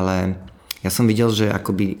psychologičky, ale Ja som videl, že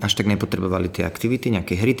akoby až tak nepotrebovali tie aktivity,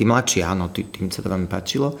 nejaké hry, tí mladší áno, tým sa to veľmi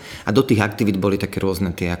páčilo. A do tých aktivít boli také rôzne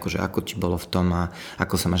tie, akože ako ti bolo v tom a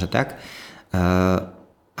ako sa máš a tak.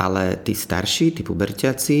 Ale tí starší, tí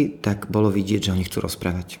puberťaci, tak bolo vidieť, že oni chcú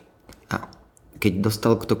rozprávať. A keď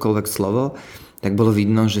dostal ktokoľvek slovo, tak bolo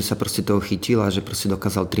vidno, že sa proste toho chytil a že proste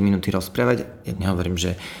dokázal 3 minúty rozprávať. Ja nehovorím,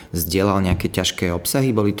 že zdieľal nejaké ťažké obsahy,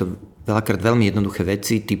 boli to veľakrát veľmi jednoduché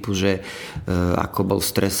veci, typu, že ako bol v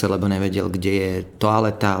strese, lebo nevedel, kde je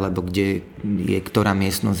toaleta, alebo kde je, ktorá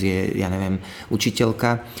miestnosť je, ja neviem,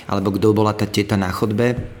 učiteľka, alebo kto bola tá teta na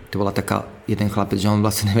chodbe. To bola taká jeden chlapec, že on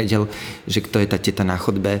vlastne nevedel, že kto je tá teta na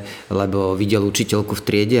chodbe, lebo videl učiteľku v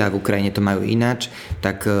triede a v Ukrajine to majú ináč,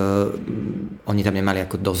 tak oni tam nemali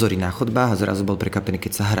ako dozory na chodbách a zrazu bol prekapený,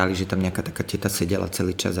 keď sa hrali, že tam nejaká taká teta sedela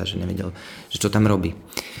celý čas a že nevedel, že čo tam robí.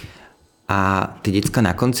 A tie decká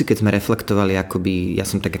na konci, keď sme reflektovali, akoby, ja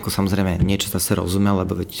som tak ako samozrejme niečo zase rozumel,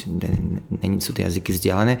 lebo veď sú tie jazyky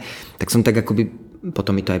vzdialené, tak som tak akoby,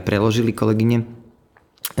 potom mi to aj preložili kolegyne,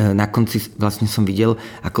 na konci vlastne som videl,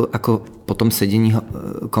 ako po tom sedení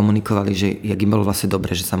komunikovali, že jak im bolo vlastne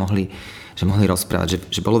dobre, že sa mohli rozprávať.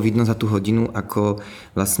 Že bolo vidno za tú hodinu, ako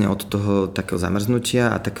vlastne od toho takého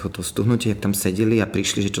zamrznutia a takého toho stuhnutia, jak tam sedeli a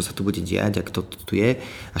prišli, že čo sa tu bude diať, ak to tu je,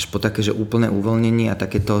 až po také, že úplné uvoľnenie a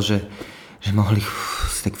také to, že mohli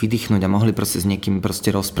tak vydýchnuť a mohli proste s niekým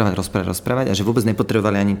proste rozprávať a že vôbec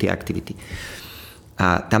nepotrebovali ani tie aktivity.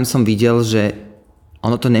 A tam som videl, že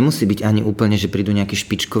ono to nemusí byť ani úplne, že prídu nejakí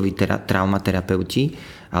špičkoví traumaterapeuti,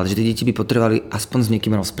 ale že tie deti by potrebovali aspoň s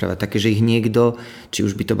niekým rozprávať. Také, že ich niekto, či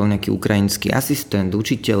už by to bol nejaký ukrajinský asistent,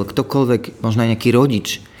 učiteľ, ktokoľvek, možno aj nejaký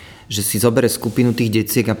rodič, že si zobere skupinu tých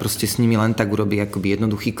deciek a proste s nimi len tak urobí akoby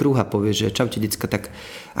jednoduchý kruh a povie, že čaute decka, tak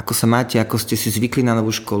ako sa máte, ako ste si zvykli na novú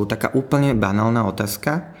školu. Taká úplne banálna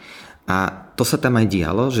otázka. A to sa tam aj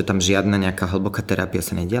dialo, že tam žiadna nejaká hlboká terapia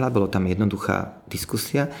sa nediala, bolo tam jednoduchá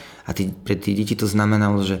diskusia a pre tí deti to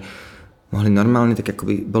znamenalo, že mohli normálne, tak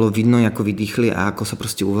akoby bolo vidno, ako vydýchli a ako sa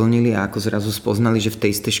proste uvoľnili a ako zrazu spoznali, že v tej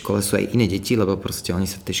istej škole sú aj iné deti, lebo proste oni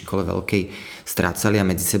sa v tej škole veľkej strácali a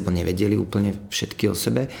medzi sebou nevedeli úplne všetky o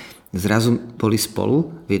sebe. Zrazu boli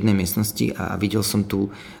spolu v jednej miestnosti a videl som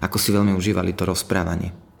tu, ako si veľmi užívali to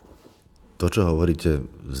rozprávanie. To, čo hovoríte,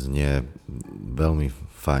 znie veľmi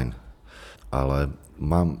fajn. Ale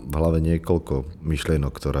mám v hlave niekoľko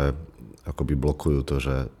myšlienok, ktoré akoby blokujú to,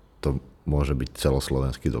 že to môže byť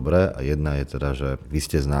celoslovensky dobré. A jedna je teda, že vy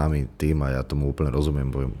ste známi tým, a ja tomu úplne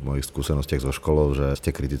rozumiem v mojich skúsenostiach zo školou, že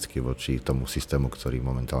ste kritickí voči tomu systému, ktorý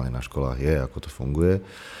momentálne na školách je, ako to funguje.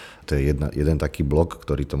 To je jeden taký blok,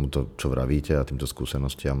 ktorý tomuto, čo vravíte, a týmto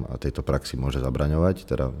skúsenostiam a tejto praxi môže zabraňovať,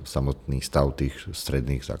 teda samotný stav tých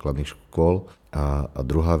stredných základných škôl. A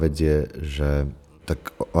druhá vec je, že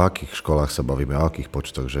tak o akých školách sa bavíme, o akých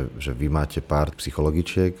počtoch, že vy máte pár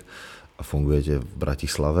psychologičiek a fungujete v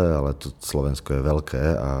Bratislave, ale to Slovensko je veľké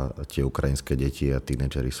a tie ukrajinské deti a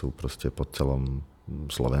tínedžeri sú proste po celom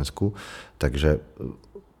Slovensku. Takže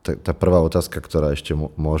tá prvá otázka, ktorá ešte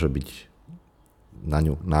môže byť na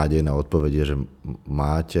ňu nádejná odpoveď je, že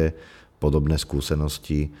máte podobné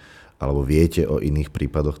skúsenosti alebo viete o iných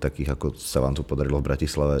prípadoch takých, ako sa vám tu podarilo v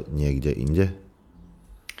Bratislave niekde inde?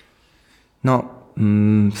 No,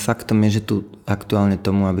 faktom je, že tu aktuálne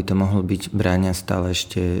tomu, aby to mohlo byť, bránia stále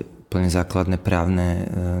ešte plne základné právne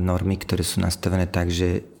normy, ktoré sú nastavené tak,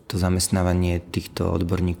 že to zamestnávanie týchto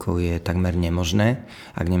odborníkov je takmer nemožné.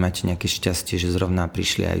 Ak nemáte nejaké šťastie, že zrovna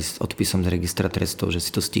prišli aj s odpisom z registra trestov, že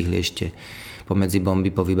si to stihli ešte pomedzi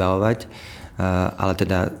bomby povybavovať, ale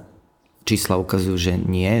teda čísla ukazujú, že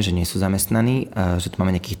nie sú zamestnaní, že tu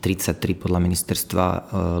máme nejakých 33 podľa ministerstva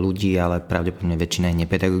ľudí, ale pravdepodobne väčšina je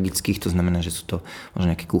nepedagogických, to znamená, že sú to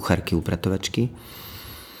možno nejaké kuchárky, upratovačky.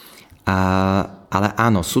 Ale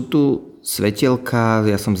áno, sú tu svetielka,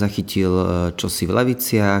 ja som zachytil čosi v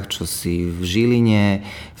Leviciach, čosi v Žiline,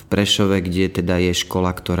 v Prešove, kde teda je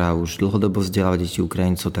škola, ktorá už dlhodobo vzdeláva deti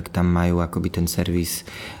Ukrajincov, tak tam majú akoby ten servis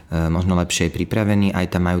možno lepšie aj pripravený,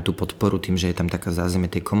 aj tam majú tú podporu tým, že je tam taká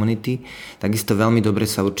zázemie tej komunity. Takisto veľmi dobre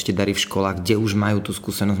sa určite darí v školách, kde už majú tú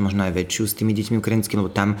skúsenosť možno aj väčšiu s tými deťmi ukrajinskými,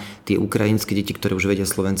 lebo tam tie ukrajinské deti, ktoré už vedia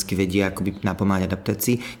slovensky, vedia akoby napomáhať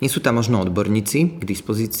adaptácii. Nie sú tam možno odborníci k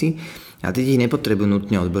dispozícii, a tí deti nepotrebujú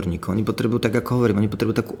nutne odborníkov. Oni potrebujú, tak ako hovorím, oni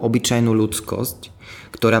potrebujú takú obyčajnú ľudskosť,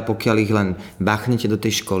 ktorá pokiaľ ich len bachnete do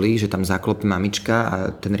tej školy, že tam zaklopí mamička a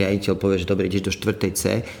ten riaditeľ povie, že dobre, ideš do 4.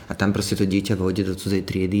 C a tam proste to dieťa vôjde do cudzej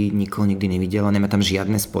triedy, nikoho nikdy nevidelo, nemá tam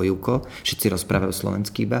žiadne spojivko, všetci rozprávajú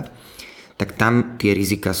slovensky iba, tak tam tie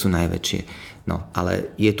rizika sú najväčšie. No,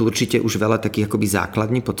 ale je tu určite už veľa takých akoby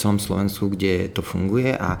základní po celom Slovensku, kde to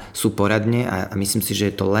funguje a sú poradne a myslím si,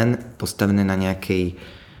 že je to len postavené na nejakej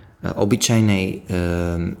obyčajnej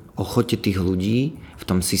ochote tých ľudí v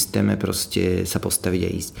tom systéme proste sa postaviť a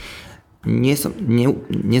ísť.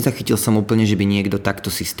 Nezachytil som úplne, že by niekto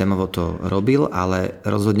takto systémovo to robil, ale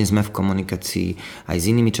rozhodne sme v komunikácii aj s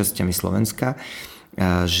inými časťami Slovenska,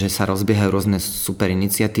 že sa rozbiehajú rôzne super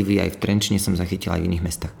iniciatívy, aj v Trenčine som zachytil, aj v iných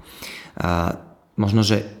mestách. Možno,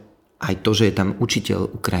 že aj to, že je tam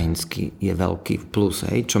učiteľ ukrajinský, je veľký plus,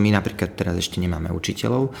 hej? Čo my napríklad teraz ešte nemáme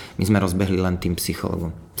učiteľov, my sme rozbehli len tým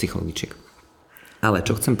psychologičiek. Ale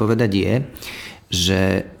čo chcem povedať je, že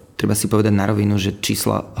treba si povedať na rovinu, že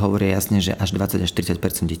čísla hovoria jasne, že až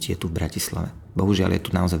 20-30% detí je tu v Bratislave. Bohužiaľ je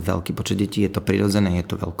tu naozaj veľký počet detí, je to prirodzené, je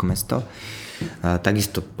to veľkomesto.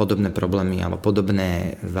 Takisto podobné problémy alebo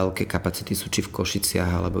podobné veľké kapacity sú či v Košiciach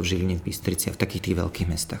alebo v Žiline, v Bystrici a v takých tých veľkých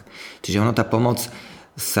mestách. Čiže tá pomoc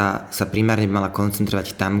sa primárne mala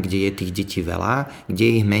koncentrovať tam, kde je tých detí veľa, kde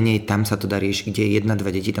je ich menej, tam sa to dá riešiť, kde je 1-2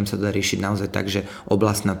 deti, tam sa to dá riešiť naozaj tak, že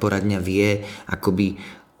oblastná poradňa vie akoby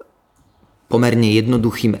pomerne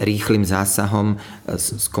jednoduchým, rýchlym zásahom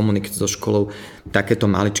z komunikácie so školou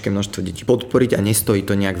takéto maličké množstvo detí podporiť a nestojí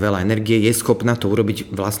to nejak veľa energie, je schopná to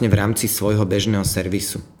urobiť vlastne v rámci svojho bežného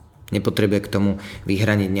servisu. Nepotrebuje k tomu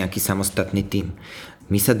vyhraniť nejaký samostatný tím.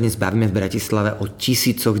 My sa dnes bavíme v Bratislave o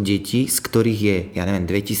tisícoch detí, z ktorých je,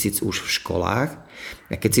 2000 už v školách.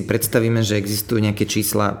 A keď si predstavíme, že existujú nejaké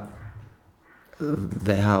čísla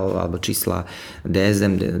WHO alebo čísla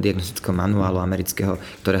DSM, diagnostického manuálu amerického,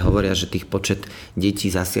 ktoré hovoria, že tých počet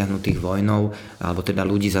detí zasiahnutých vojnou, alebo teda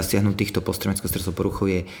ľudí zasiahnutých to posttraumatickou stresovou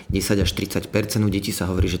poruchou je 10 až 30%, u detí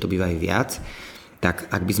sa hovorí, že to býva aj viac.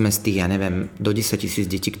 Tak ak by sme z tých, do 10 000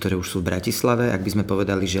 detí, ktoré už sú v Bratislave, ak by sme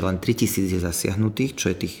povedali, že len 3000 je zasiahnutých,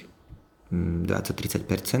 čo je tých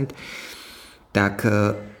 20-30%, tak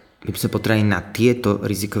my by sme potrebovali na tieto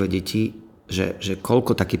rizikové deti, že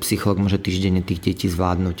koľko taký psychológ môže týždenne tých detí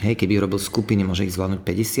zvládnuť. Hej, keby robil skupiny, môže ich zvládnuť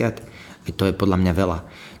 50, aj to je podľa mňa veľa.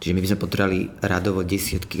 Čiže my by sme potrebovali radovo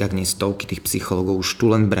desiatky, ak nie stovky tých psychológov už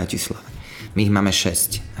tu len v Bratislave. My ich máme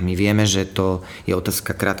 6 a my vieme, že to je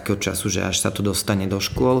otázka krátkeho času, že až sa to dostane do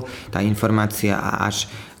škôl, tá informácia a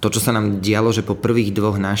až to, čo sa nám dialo, že po prvých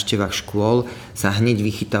 2 návštevách škôl sa hneď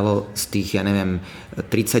vychytalo z tých, 30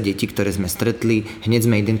 detí, ktoré sme stretli, hneď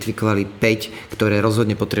sme identifikovali 5, ktoré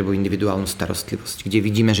rozhodne potrebujú individuálnu starostlivosť, kde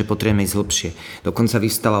vidíme, že potrebujeme ísť hlbšie. Dokonca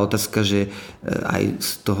vyvstala otázka, že aj z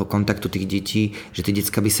toho kontaktu tých detí, že tie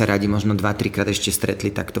decká by sa radi možno 2-3 krát ešte stretli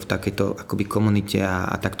takto v takejto akoby komunite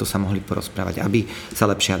a takto sa mohli porozprávať, aby sa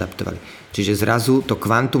lepšie adaptovali. Čiže zrazu to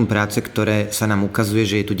kvantum práce, ktoré sa nám ukazuje,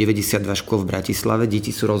 že je tu 92 škôl v Bratislave,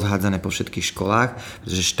 deti sú rozhádzané po všetkých školách,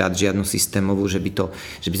 pretože štát žiadnu systémovú, že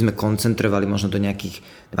by sme koncentrovali možno do nejakých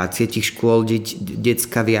 20 škôl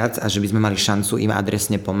decka viac a že by sme mali šancu im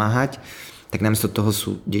adresne pomáhať, tak namiesto toho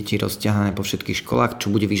sú deti rozťahané po všetkých školách, čo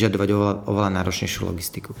bude vyžadovať oveľa náročnejšiu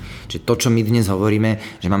logistiku. Čiže to, čo my dnes hovoríme,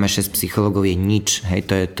 že máme 6 psychológov, je nič. Hej,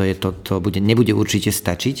 to nebude určite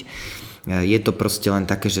stačiť. Je to proste len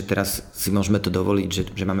také, že teraz si môžeme to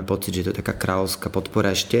dovoliť, že máme pocit, že to je taká kráľovská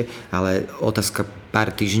podpora ešte, ale otázka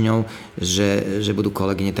pár týždňov, že budú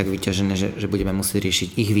kolegyne tak vyťažené, že budeme musieť riešiť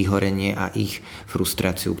ich vyhorenie a ich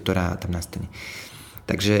frustráciu, ktorá tam nastane.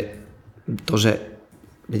 Takže to, že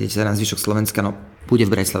vidíte sa na zvyšok Slovenska, bude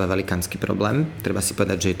v Bratislave velikánsky problém. Treba si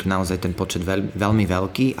povedať, že je tu naozaj ten počet veľmi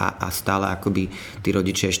veľký a stále akoby tí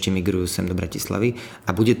rodičia ešte migrujú sem do Bratislavy.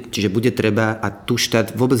 Čiže bude treba, a tu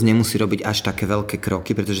štát vôbec nemusí robiť až také veľké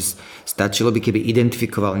kroky, pretože stačilo by, keby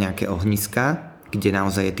identifikoval nejaké ohniská, kde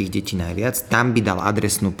naozaj je tých detí najviac, tam by dal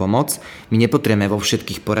adresnú pomoc. My nepotrebujeme vo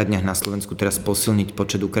všetkých poradniach na Slovensku teraz posilniť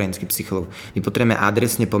počet ukrajinských psychológov. My potrebujeme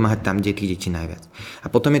adresne pomáhať tam, kde je tých detí najviac. A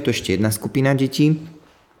potom je tu ešte jedna skupina detí,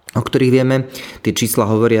 o ktorých vieme. Tie čísla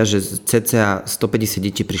hovoria, že cca 150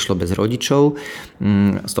 detí prišlo bez rodičov,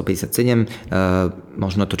 157,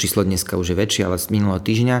 možno to číslo dneska už je väčšie, ale z minulého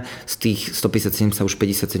týždňa z tých 157 sa už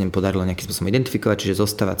 57 podarilo nejakým spôsobom identifikovať, čiže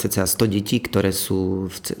zostáva cca 100 detí, ktoré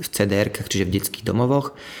sú v CDR-kách, čiže v detských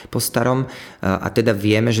domovoch po starom, a teda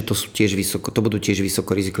vieme, že to budú tiež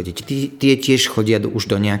vysoko riziko detí. Tie tiež chodia už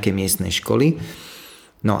do nejakej miestnej školy.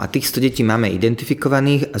 No a tých 100 detí máme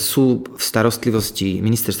identifikovaných a sú v starostlivosti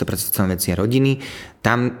Ministerstva práce, sociálnych vecí a rodiny.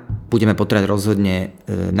 Tam budeme potrebovať rozhodne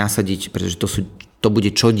nasadiť, pretože to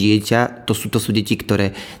bude čo dieťa, to sú deti,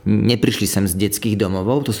 ktoré neprišli sem z detských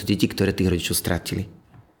domovov, to sú deti, ktoré tých rodičov stratili.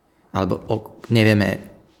 Alebo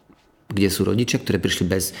nevieme, kde sú rodičia, ktoré prišli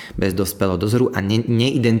bez dospelého dozoru a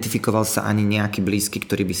neidentifikoval sa ani nejaký blízky,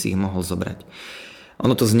 ktorý by si ich mohol zobrať.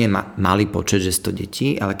 Ono to znie malý počet, že 100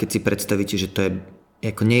 detí, ale keď si predstavíte, že to je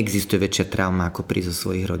ako neexistuje väčšia trauma ako prísť zo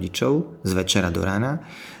svojich rodičov z večera do rána,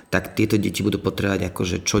 tak tieto deti budú potrebovať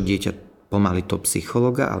akože čo dieťa pomaly toho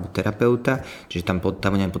psychologa alebo terapeuta, čiže tam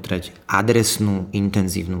budeme potrebovať adresnú,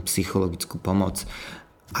 intenzívnu psychologickú pomoc.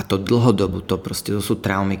 A to dlhodobu, to sú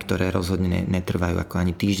traumy, ktoré rozhodne netrvajú ako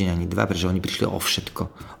ani týždeň, ani dva, pretože oni prišli o všetko.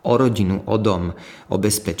 O rodinu, o dom, o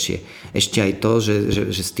bezpečie. Ešte aj to, že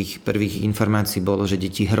z tých prvých informácií bolo, že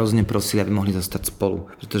deti hrozne prosili, aby mohli zostať spolu.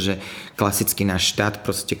 Pretože klasicky náš štát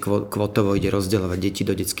kvotovo ide rozdeľovať deti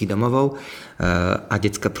do detských domovov a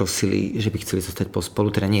decka prosili, že by chceli zostať pospolu.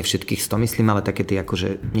 Teda nie všetkých myslím, ale také tie,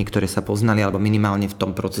 akože niektoré sa poznali alebo minimálne v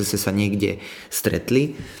tom procese sa niekde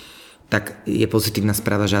stretli. Tak je pozitívna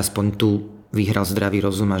správa, že aspoň tu vyhral zdravý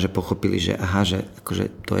rozum a že pochopili, že aha, že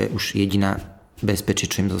akože to je už jediná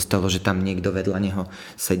bezpečie, čo im zostalo, že tam niekto vedľa neho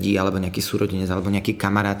sedí, alebo nejaký súrodenec, alebo nejaký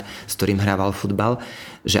kamarát, s ktorým hrával futbal,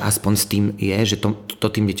 že aspoň s tým je, že to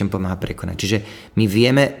tým deťom pomáha prekonať. Čiže my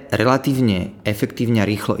vieme relatívne efektívne a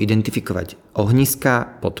rýchlo identifikovať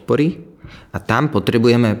ohniska podpory, a tam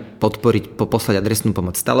potrebujeme poslať adresnú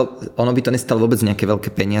pomoc. Ono by to nestalo vôbec nejaké veľké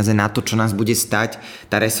peniaze na to, čo nás bude stať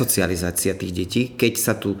tá resocializácia tých detí, keď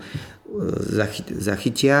sa tu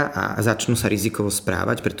zachytia a začnú sa rizikovo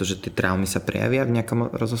správať, pretože tie traumy sa prejavia v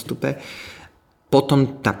nejakom rozostupe.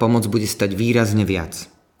 Potom tá pomoc bude stať výrazne viac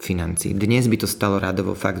financií. Dnes by to stalo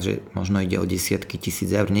radovo fakt, že možno ide o desiatky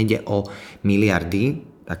tisíc eur, nejde o miliardy,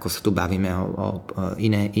 ako sa tu bavíme o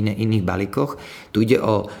iných balíkoch. Tu ide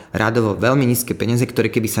o radovo veľmi nízke peniaze, ktoré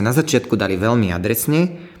keby sa na začiatku dali veľmi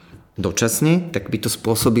adresne, dočasne, tak by to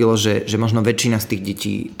spôsobilo, že možno väčšina z tých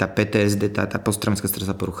detí, tá PTSD, tá posttraumatická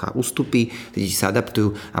stresová porucha ustúpi, tí deti sa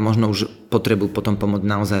adaptujú a možno už potrebujú potom pomôcť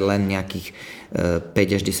naozaj len nejakých 5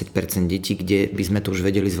 až 10% detí, kde by sme to už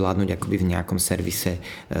vedeli zvládnuť akoby v nejakom servise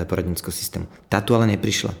poradenského systému. Tá tu ale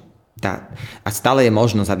neprišla. A stále je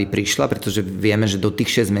možnosť, aby prišla, pretože vieme, že do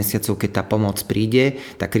tých 6 mesiacov, keď tá pomoc príde,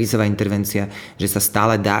 tá krízová intervencia, že sa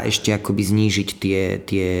stále dá ešte akoby znížiť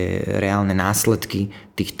tie reálne následky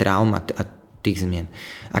tých traum a tých zmien.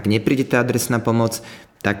 Ak nepríde tá adresná pomoc,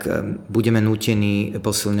 tak budeme nútení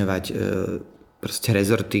posilňovať proste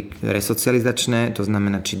rezorty resocializačné, to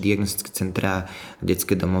znamená, či diagnostické centrá,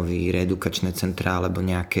 detské domovy, reedukačné centrá alebo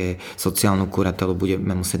nejaké sociálnu kuratelu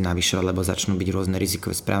budeme musieť navyšovať, lebo začnú byť rôzne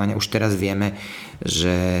rizikové správania. Už teraz vieme, že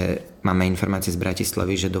máme informácie z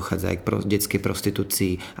Bratislavy, že dochádza aj k detskej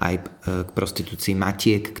prostitúcii, aj k prostitúcii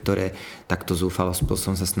matiek, ktoré takto zúfalo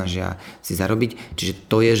spôsobom sa snažia si zarobiť. Čiže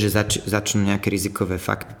to je, že začnú nejaké rizikové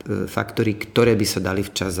faktory, ktoré by sa dali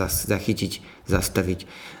včas zachytiť, zastaviť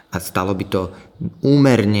a stalo by to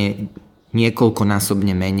úmerne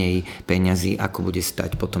niekoľkonásobne menej peňazí, ako bude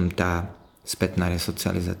stať potom tá spätná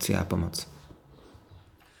resocializácia a pomoc.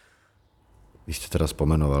 Vy ste teraz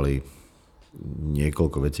spomenovali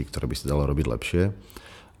niekoľko vecí, ktoré by sa dalo robiť lepšie,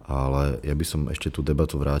 ale ja by som ešte tú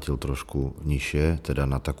debatu vrátil trošku nižšie, teda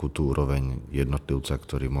na takú tú úroveň jednotlivca,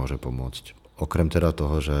 ktorý môže pomôcť. Okrem teda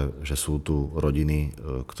toho, že sú tu rodiny,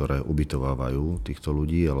 ktoré ubytovávajú týchto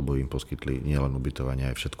ľudí, alebo im poskytli nielen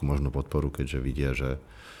ubytovanie, aj všetku možnú podporu, keďže vidia, že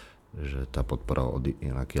tá podpora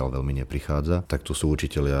inakiaľ veľmi neprichádza, tak tu sú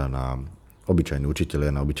obyčajní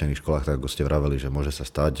učitelia na obyčajných školách, tak ako ste vraveli, že môže sa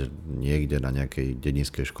stať, že niekde na nejakej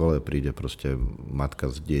dedinskej škole príde proste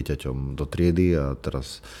matka s dieťaťom do triedy a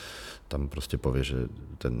teraz tam proste povie, že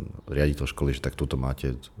ten riaditeľ školy, že tak tuto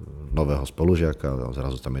máte nového spolužiaka a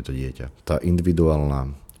zrazu tam je to dieťa. Tá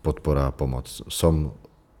individuálna podpora a pomoc. Som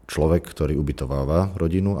človek, ktorý ubytováva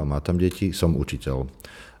rodinu a má tam deti, som učiteľ.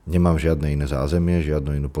 Nemám žiadne iné zázemie,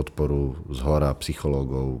 žiadnu inú podporu zhora,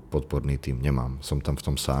 psychológov, podporný tým nemám. Som tam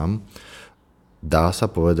v tom sám. Dá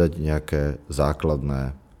sa povedať nejaké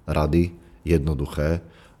základné rady, jednoduché,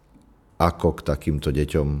 ako k takýmto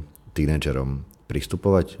deťom, tínedžerom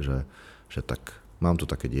pristupovať, že tak mám tu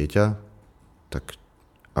také dieťa, tak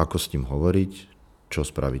ako s ním hovoriť, čo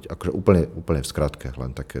spraviť. Akože úplne v skratke,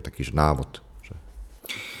 len taký návod. Že...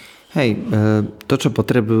 Hej, to, čo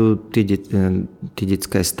potrebujú tí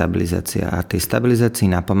detská je stabilizácia a tej stabilizácii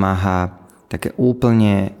napomáha také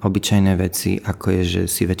úplne obyčajné veci, ako je, že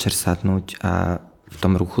si večer sadnúť a v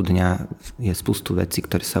tom ruchu dňa je spustu vecí,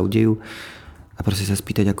 ktoré sa udejú a proste sa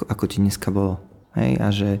spýtať, ako ti dneska bolo. Hej, a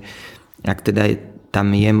že ak teda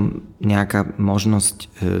tam je nejaká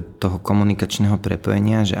možnosť toho komunikačného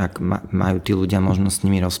prepojenia, že ak majú tí ľudia možnosť s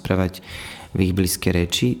nimi rozprávať v ich blízkej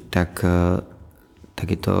reči, tak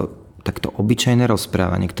je to takto obyčajné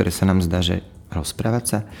rozprávanie, ktoré sa nám zdá, že rozprávať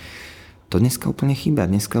sa, to dneska úplne chýba.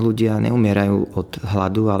 Dneska ľudia neumierajú od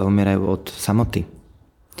hladu, ale umierajú od samoty.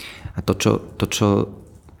 A to, čo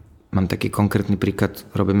mám taký konkrétny príklad,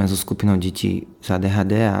 robíme so skupinou detí z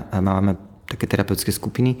ADHD a máme také terapeutické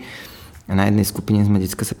skupiny. A na jednej skupine sme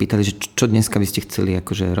decka sa pýtali, že čo dneska by ste chceli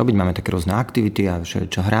akože robiť. Máme také rôzne aktivity a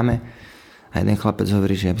čo hráme. A jeden chlapec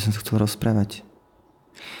hovorí, že ja by som sa chcel rozprávať.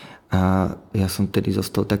 A ja som tedy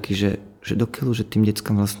zostal taký, že dokiaľu, že tým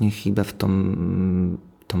deckám vlastne chýba v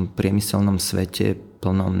tom priemyselnom svete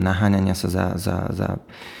plnom naháňania sa za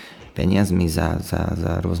peniazmi,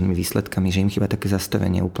 za rôznymi výsledkami, že im chýba také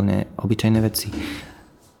zastavenie, úplne obyčajné veci.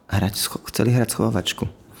 Chceli hrať schovávačku.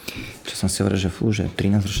 Čo som si hovoril, že že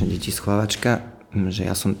 13-ročné deti schovávačka, že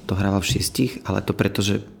ja som to hrával v 6, ale to preto,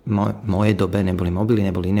 že v mojej dobe neboli mobily,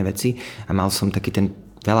 neboli iné veci a mal som taký ten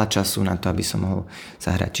veľa času na to, aby som mohol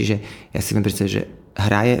zahrať. Čiže ja si viem predstaviť, že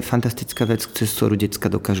hra je fantastická vec, cez ktorú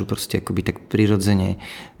decka dokážu proste akoby tak prirodzene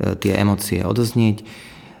tie emócie odoznieť.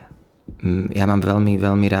 Ja mám veľmi,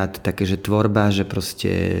 veľmi rád také, že tvorba, že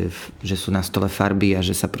proste, že sú na stole farby a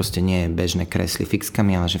že sa proste nie bežné kresly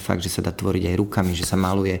fixkami, ale že fakt, že sa dá tvoriť aj rukami, že sa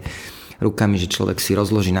maluje rukami, že človek si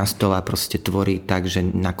rozloží na stole a proste tvorí tak, že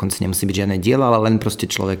na konci nemusí byť žiadne dielo, ale len proste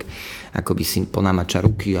človek akoby si ponámača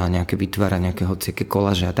ruky a nejaké vytvára nejaké hociaké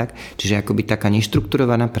koláže a tak. Čiže akoby taká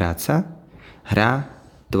neštrukturovaná práca, hra,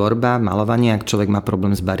 tvorba, malovanie, ak človek má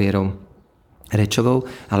problém s bariérou rečovou,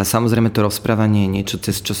 ale samozrejme to rozprávanie je niečo,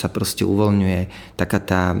 cez čo sa proste uvoľňuje taká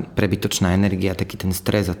tá prebytočná energia, taký ten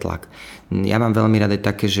stres a tlak. Ja mám veľmi rada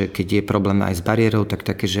také, že keď je problém aj s bariérou, tak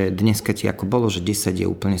také, že dneska ti ako bolo, že 10 je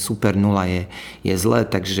úplne super, 0 je zlé,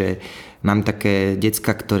 takže mám také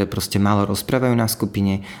decka, ktoré proste málo rozprávajú na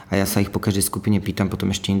skupine a ja sa ich po každej skupine pýtam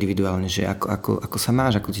potom ešte individuálne, že ako sa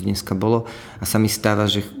máš, ako ti dneska bolo, a sa mi stáva,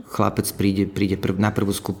 že chlapec príde na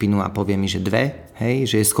prvú skupinu a povie mi, že 2, hej,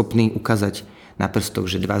 že je schopný ukázať na prstoch,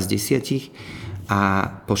 že 2 z 10 a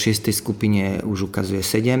po 6. skupine už ukazuje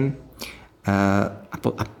 7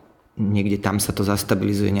 a niekde tam sa to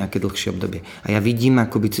zastabilizuje nejaké dlhšie obdobie. A ja vidím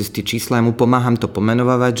akoby cez tie čísla, ja mu pomáham to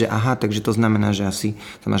pomenovávať, že aha, takže to znamená, že asi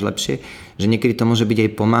to máš lepšie, že niekedy to môže byť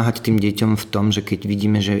aj pomáhať tým deťom v tom, že keď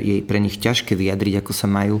vidíme, že je pre nich ťažké vyjadriť, ako sa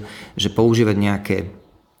majú, že používať nejaké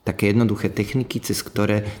také jednoduché techniky, cez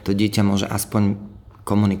ktoré to dieťa môže aspoň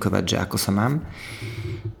komunikovať, že ako sa mám.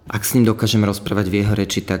 Ak s ním dokážem rozprávať v jeho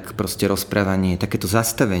reči, tak proste rozprávanie, takéto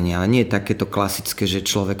zastavenie, ale nie je takéto klasické, že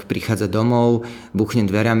človek prichádza domov, buchne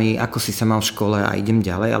dverami, ako si sa mal v škole a idem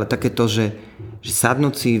ďalej, ale takéto, že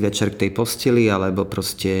sadnúť si večer k tej posteli alebo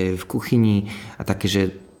proste v kuchyni a také, že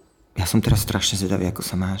ja som teraz strašne zvedavý, ako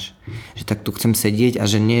sa máš. Že tak tu chcem sedieť a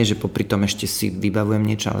že nie, že popri tom ešte si vybavujem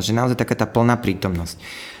niečo, ale že naozaj taká tá plná prítomnosť.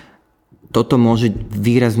 Toto môže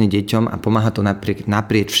výrazne deťom a pomáha to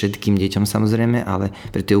naprieč všetkým deťom samozrejme, ale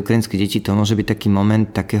pre tie ukrajinské deti to môže byť taký moment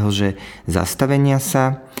takého, že zastavenia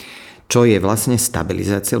sa, čo je vlastne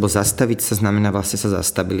stabilizácia, lebo zastaviť sa znamená vlastne sa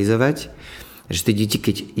zastabilizovať. Že tie deti,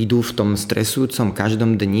 keď idú v tom stresujúcom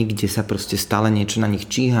každom dni, kde sa proste stále niečo na nich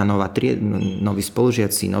číha, noví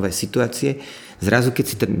spolužiaci, nové situácie, zrazu keď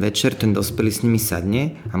si ten večer ten dospelý s nimi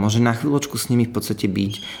sadne a môže na chvíľočku s nimi v podstate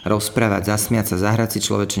byť, rozprávať, zasmiať sa, zahrať si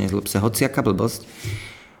človeče, nezlob sa, hociaká blbosť,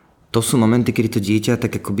 to sú momenty, kedy to dieťa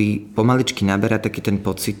tak akoby pomaličky naberá taký ten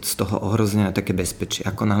pocit z toho ohrozenia, také bezpečie.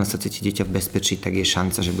 Ako náhle sa cíti dieťa v bezpečí, tak je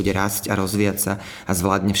šanca, že bude rásť a rozvíjať sa a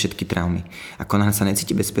zvládne všetky traumy. Ako náhle sa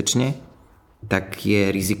necíti bezpečne, tak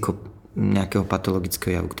je riziko nejakého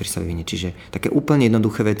patologického javu, ktorý sa vyvinie. Čiže také úplne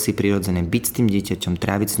jednoduché veci, prirodzené, byť s tým dieťaťom,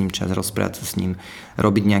 tráviť s ním čas, rozprávať sa s ním,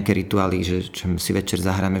 robiť nejaké rituály, že si večer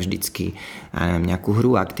zahráme vždycky nejakú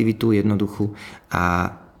hru, aktivitu jednoduchú,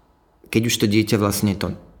 a keď už to dieťa vlastne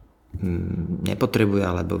to nepotrebuje,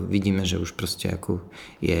 alebo vidíme, že už proste ako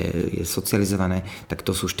je socializované, tak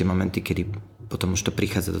to sú už tie momenty, kedy potom už to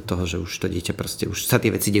prichádza do toho, že už to dieťa proste, už sa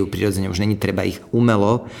tie veci dejú prirodzene, už není treba ich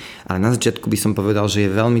umelo, ale na začiatku by som povedal, že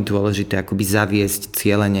je veľmi dôležité akoby zaviesť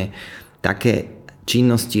cieľene také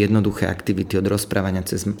činnosti, jednoduché aktivity od rozprávania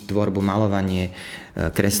cez tvorbu, malovanie,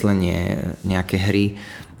 kreslenie, nejaké hry,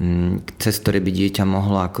 cez ktoré by dieťa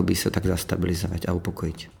mohlo akoby sa tak zastabilizovať a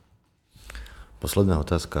upokojiť. Posledná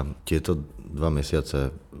otázka. Tieto 2 mesiace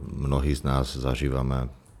mnohí z nás zažívame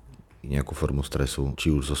nejakú formu stresu, či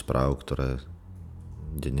už zo správ, ktoré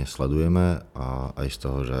denne sledujeme, a aj z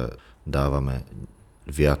toho, že dávame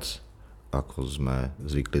viac, ako sme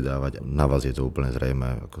zvykli dávať. Na vás je to úplne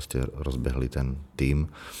zrejme, ako ste rozbehli ten tím.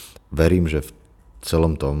 Verím, že v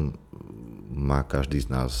celom tom má každý z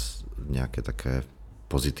nás nejaké také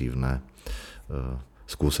pozitívne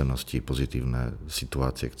skúsenosti, pozitívne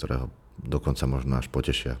situácie, ktoré ho dokonca možno až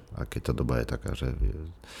potešia. A keď tá doba je taká, že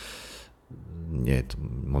nie je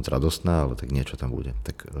moc radostná, ale tak niečo tam bude.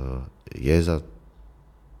 Tak je za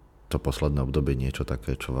to posledné obdobie niečo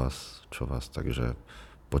také, čo vás takže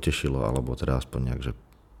potešilo, alebo teda aspoň nejak, že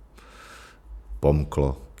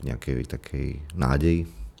pomklo k nejakej takej nádeji?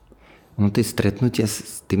 Ono tie stretnutia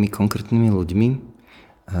s tými konkrétnymi ľuďmi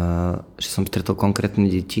že som stretol konkrétne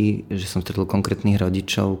deti, že som stretol konkrétnych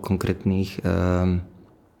rodičov, konkrétnych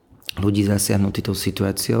ľudí zasiahnutí tou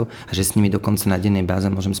situáciou a že s nimi dokonca na dennej báze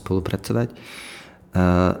môžem spolupracovať,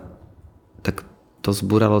 tak to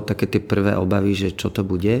zbúralo také tie prvé obavy, že čo to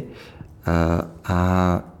bude. A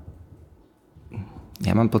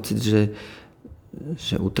ja mám pocit, že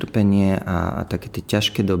utrpenie a také tie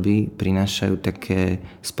ťažké doby prinášajú také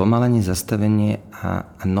spomalenie, zastavenie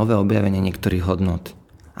a nové objavenie niektorých hodnôt.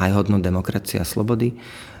 Aj hodnôt demokracie a slobody,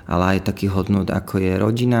 ale aj takých hodnôt, ako je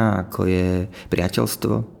rodina, ako je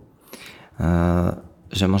priateľstvo.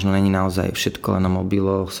 Že možno není naozaj všetko len o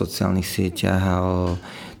mobiloch, sociálnych sieťach a o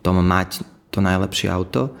tom mať to najlepšie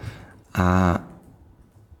auto. A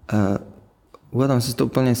uvedom si to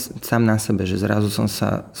úplne sám na sebe, že zrazu som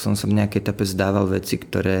sa v nejakej etape zdával veci,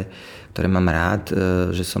 ktoré mám rád,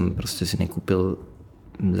 že som proste si nekúpil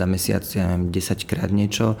za mesiac, ja neviem, 10 krát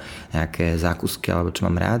niečo, nejaké zákusky alebo čo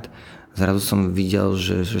mám rád. Zrazu som videl,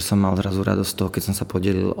 že som mal zrazu radosť z toho, keď som sa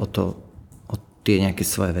podelil o tie nejaké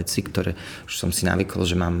svoje veci, ktoré už som si navykol,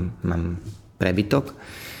 že mám prebytok.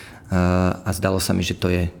 A zdalo sa mi, že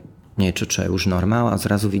to je niečo, čo je už normál a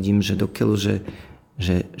zrazu vidím, že dokeľu,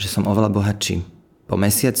 že som oveľa bohatší. Po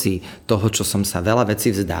mesiaci toho, čo som sa veľa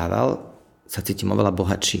vecí vzdával, sa cítim oveľa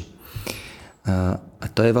bohatší. A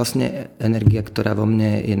to je vlastne energia, ktorá vo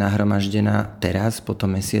mne je nahromaždená teraz, po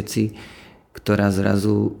tom mesiaci, ktorá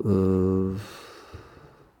zrazu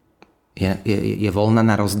je voľná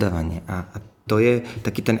na rozdávanie. A to je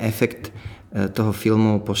taký ten efekt toho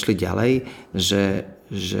filmu Pošli ďalej,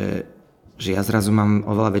 že ja zrazu mám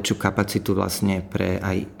oveľa väčšiu kapacitu vlastne pre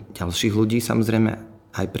aj ďalších ľudí, samozrejme,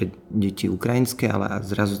 aj pre deti ukrajinské, ale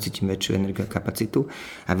zrazu cítim väčšiu energiu a kapacitu.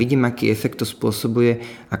 A vidím, aký efekt to spôsobuje,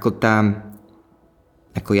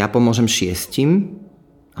 ako ja pomôžem 6,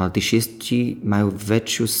 ale tí 6 majú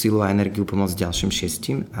väčšiu silu a energiu pomôcť ďalším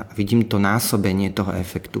 6 a vidím to násobenie toho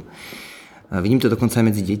efektu. Vidím to dokonca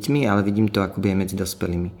aj medzi deťmi, ale vidím to akoby aj medzi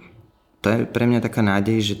dospelými. To je pre mňa taká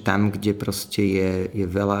nádej, že tam, kde proste je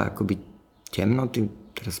veľa akoby temnoty,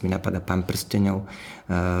 teraz mi napadá Pán prsteňov,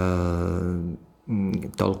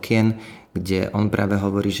 Tolkien, kde on práve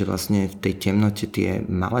hovorí, že vlastne v tej temnote tie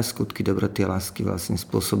malé skutky dobroty a lásky vlastne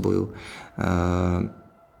spôsobujú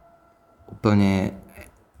úplne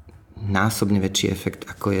násobne väčší efekt,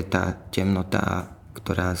 ako je tá temnota,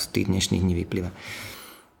 ktorá z tých dnešných dní vyplýva.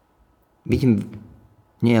 Vidím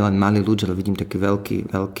nie len malý lúč, ale vidím taký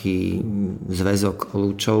veľký zväzok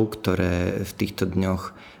lúčov, ktoré v týchto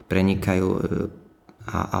dňoch prenikajú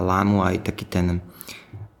a lámu aj taký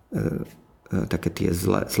také tie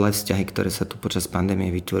zlé vzťahy, ktoré sa tu počas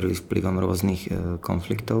pandémie vytvorili vplyvom rôznych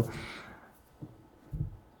konfliktov.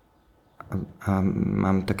 A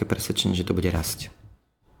mám také presvedčenie, že to bude rásť.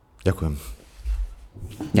 Ďakujem.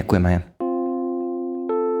 Ďakujem, Maja.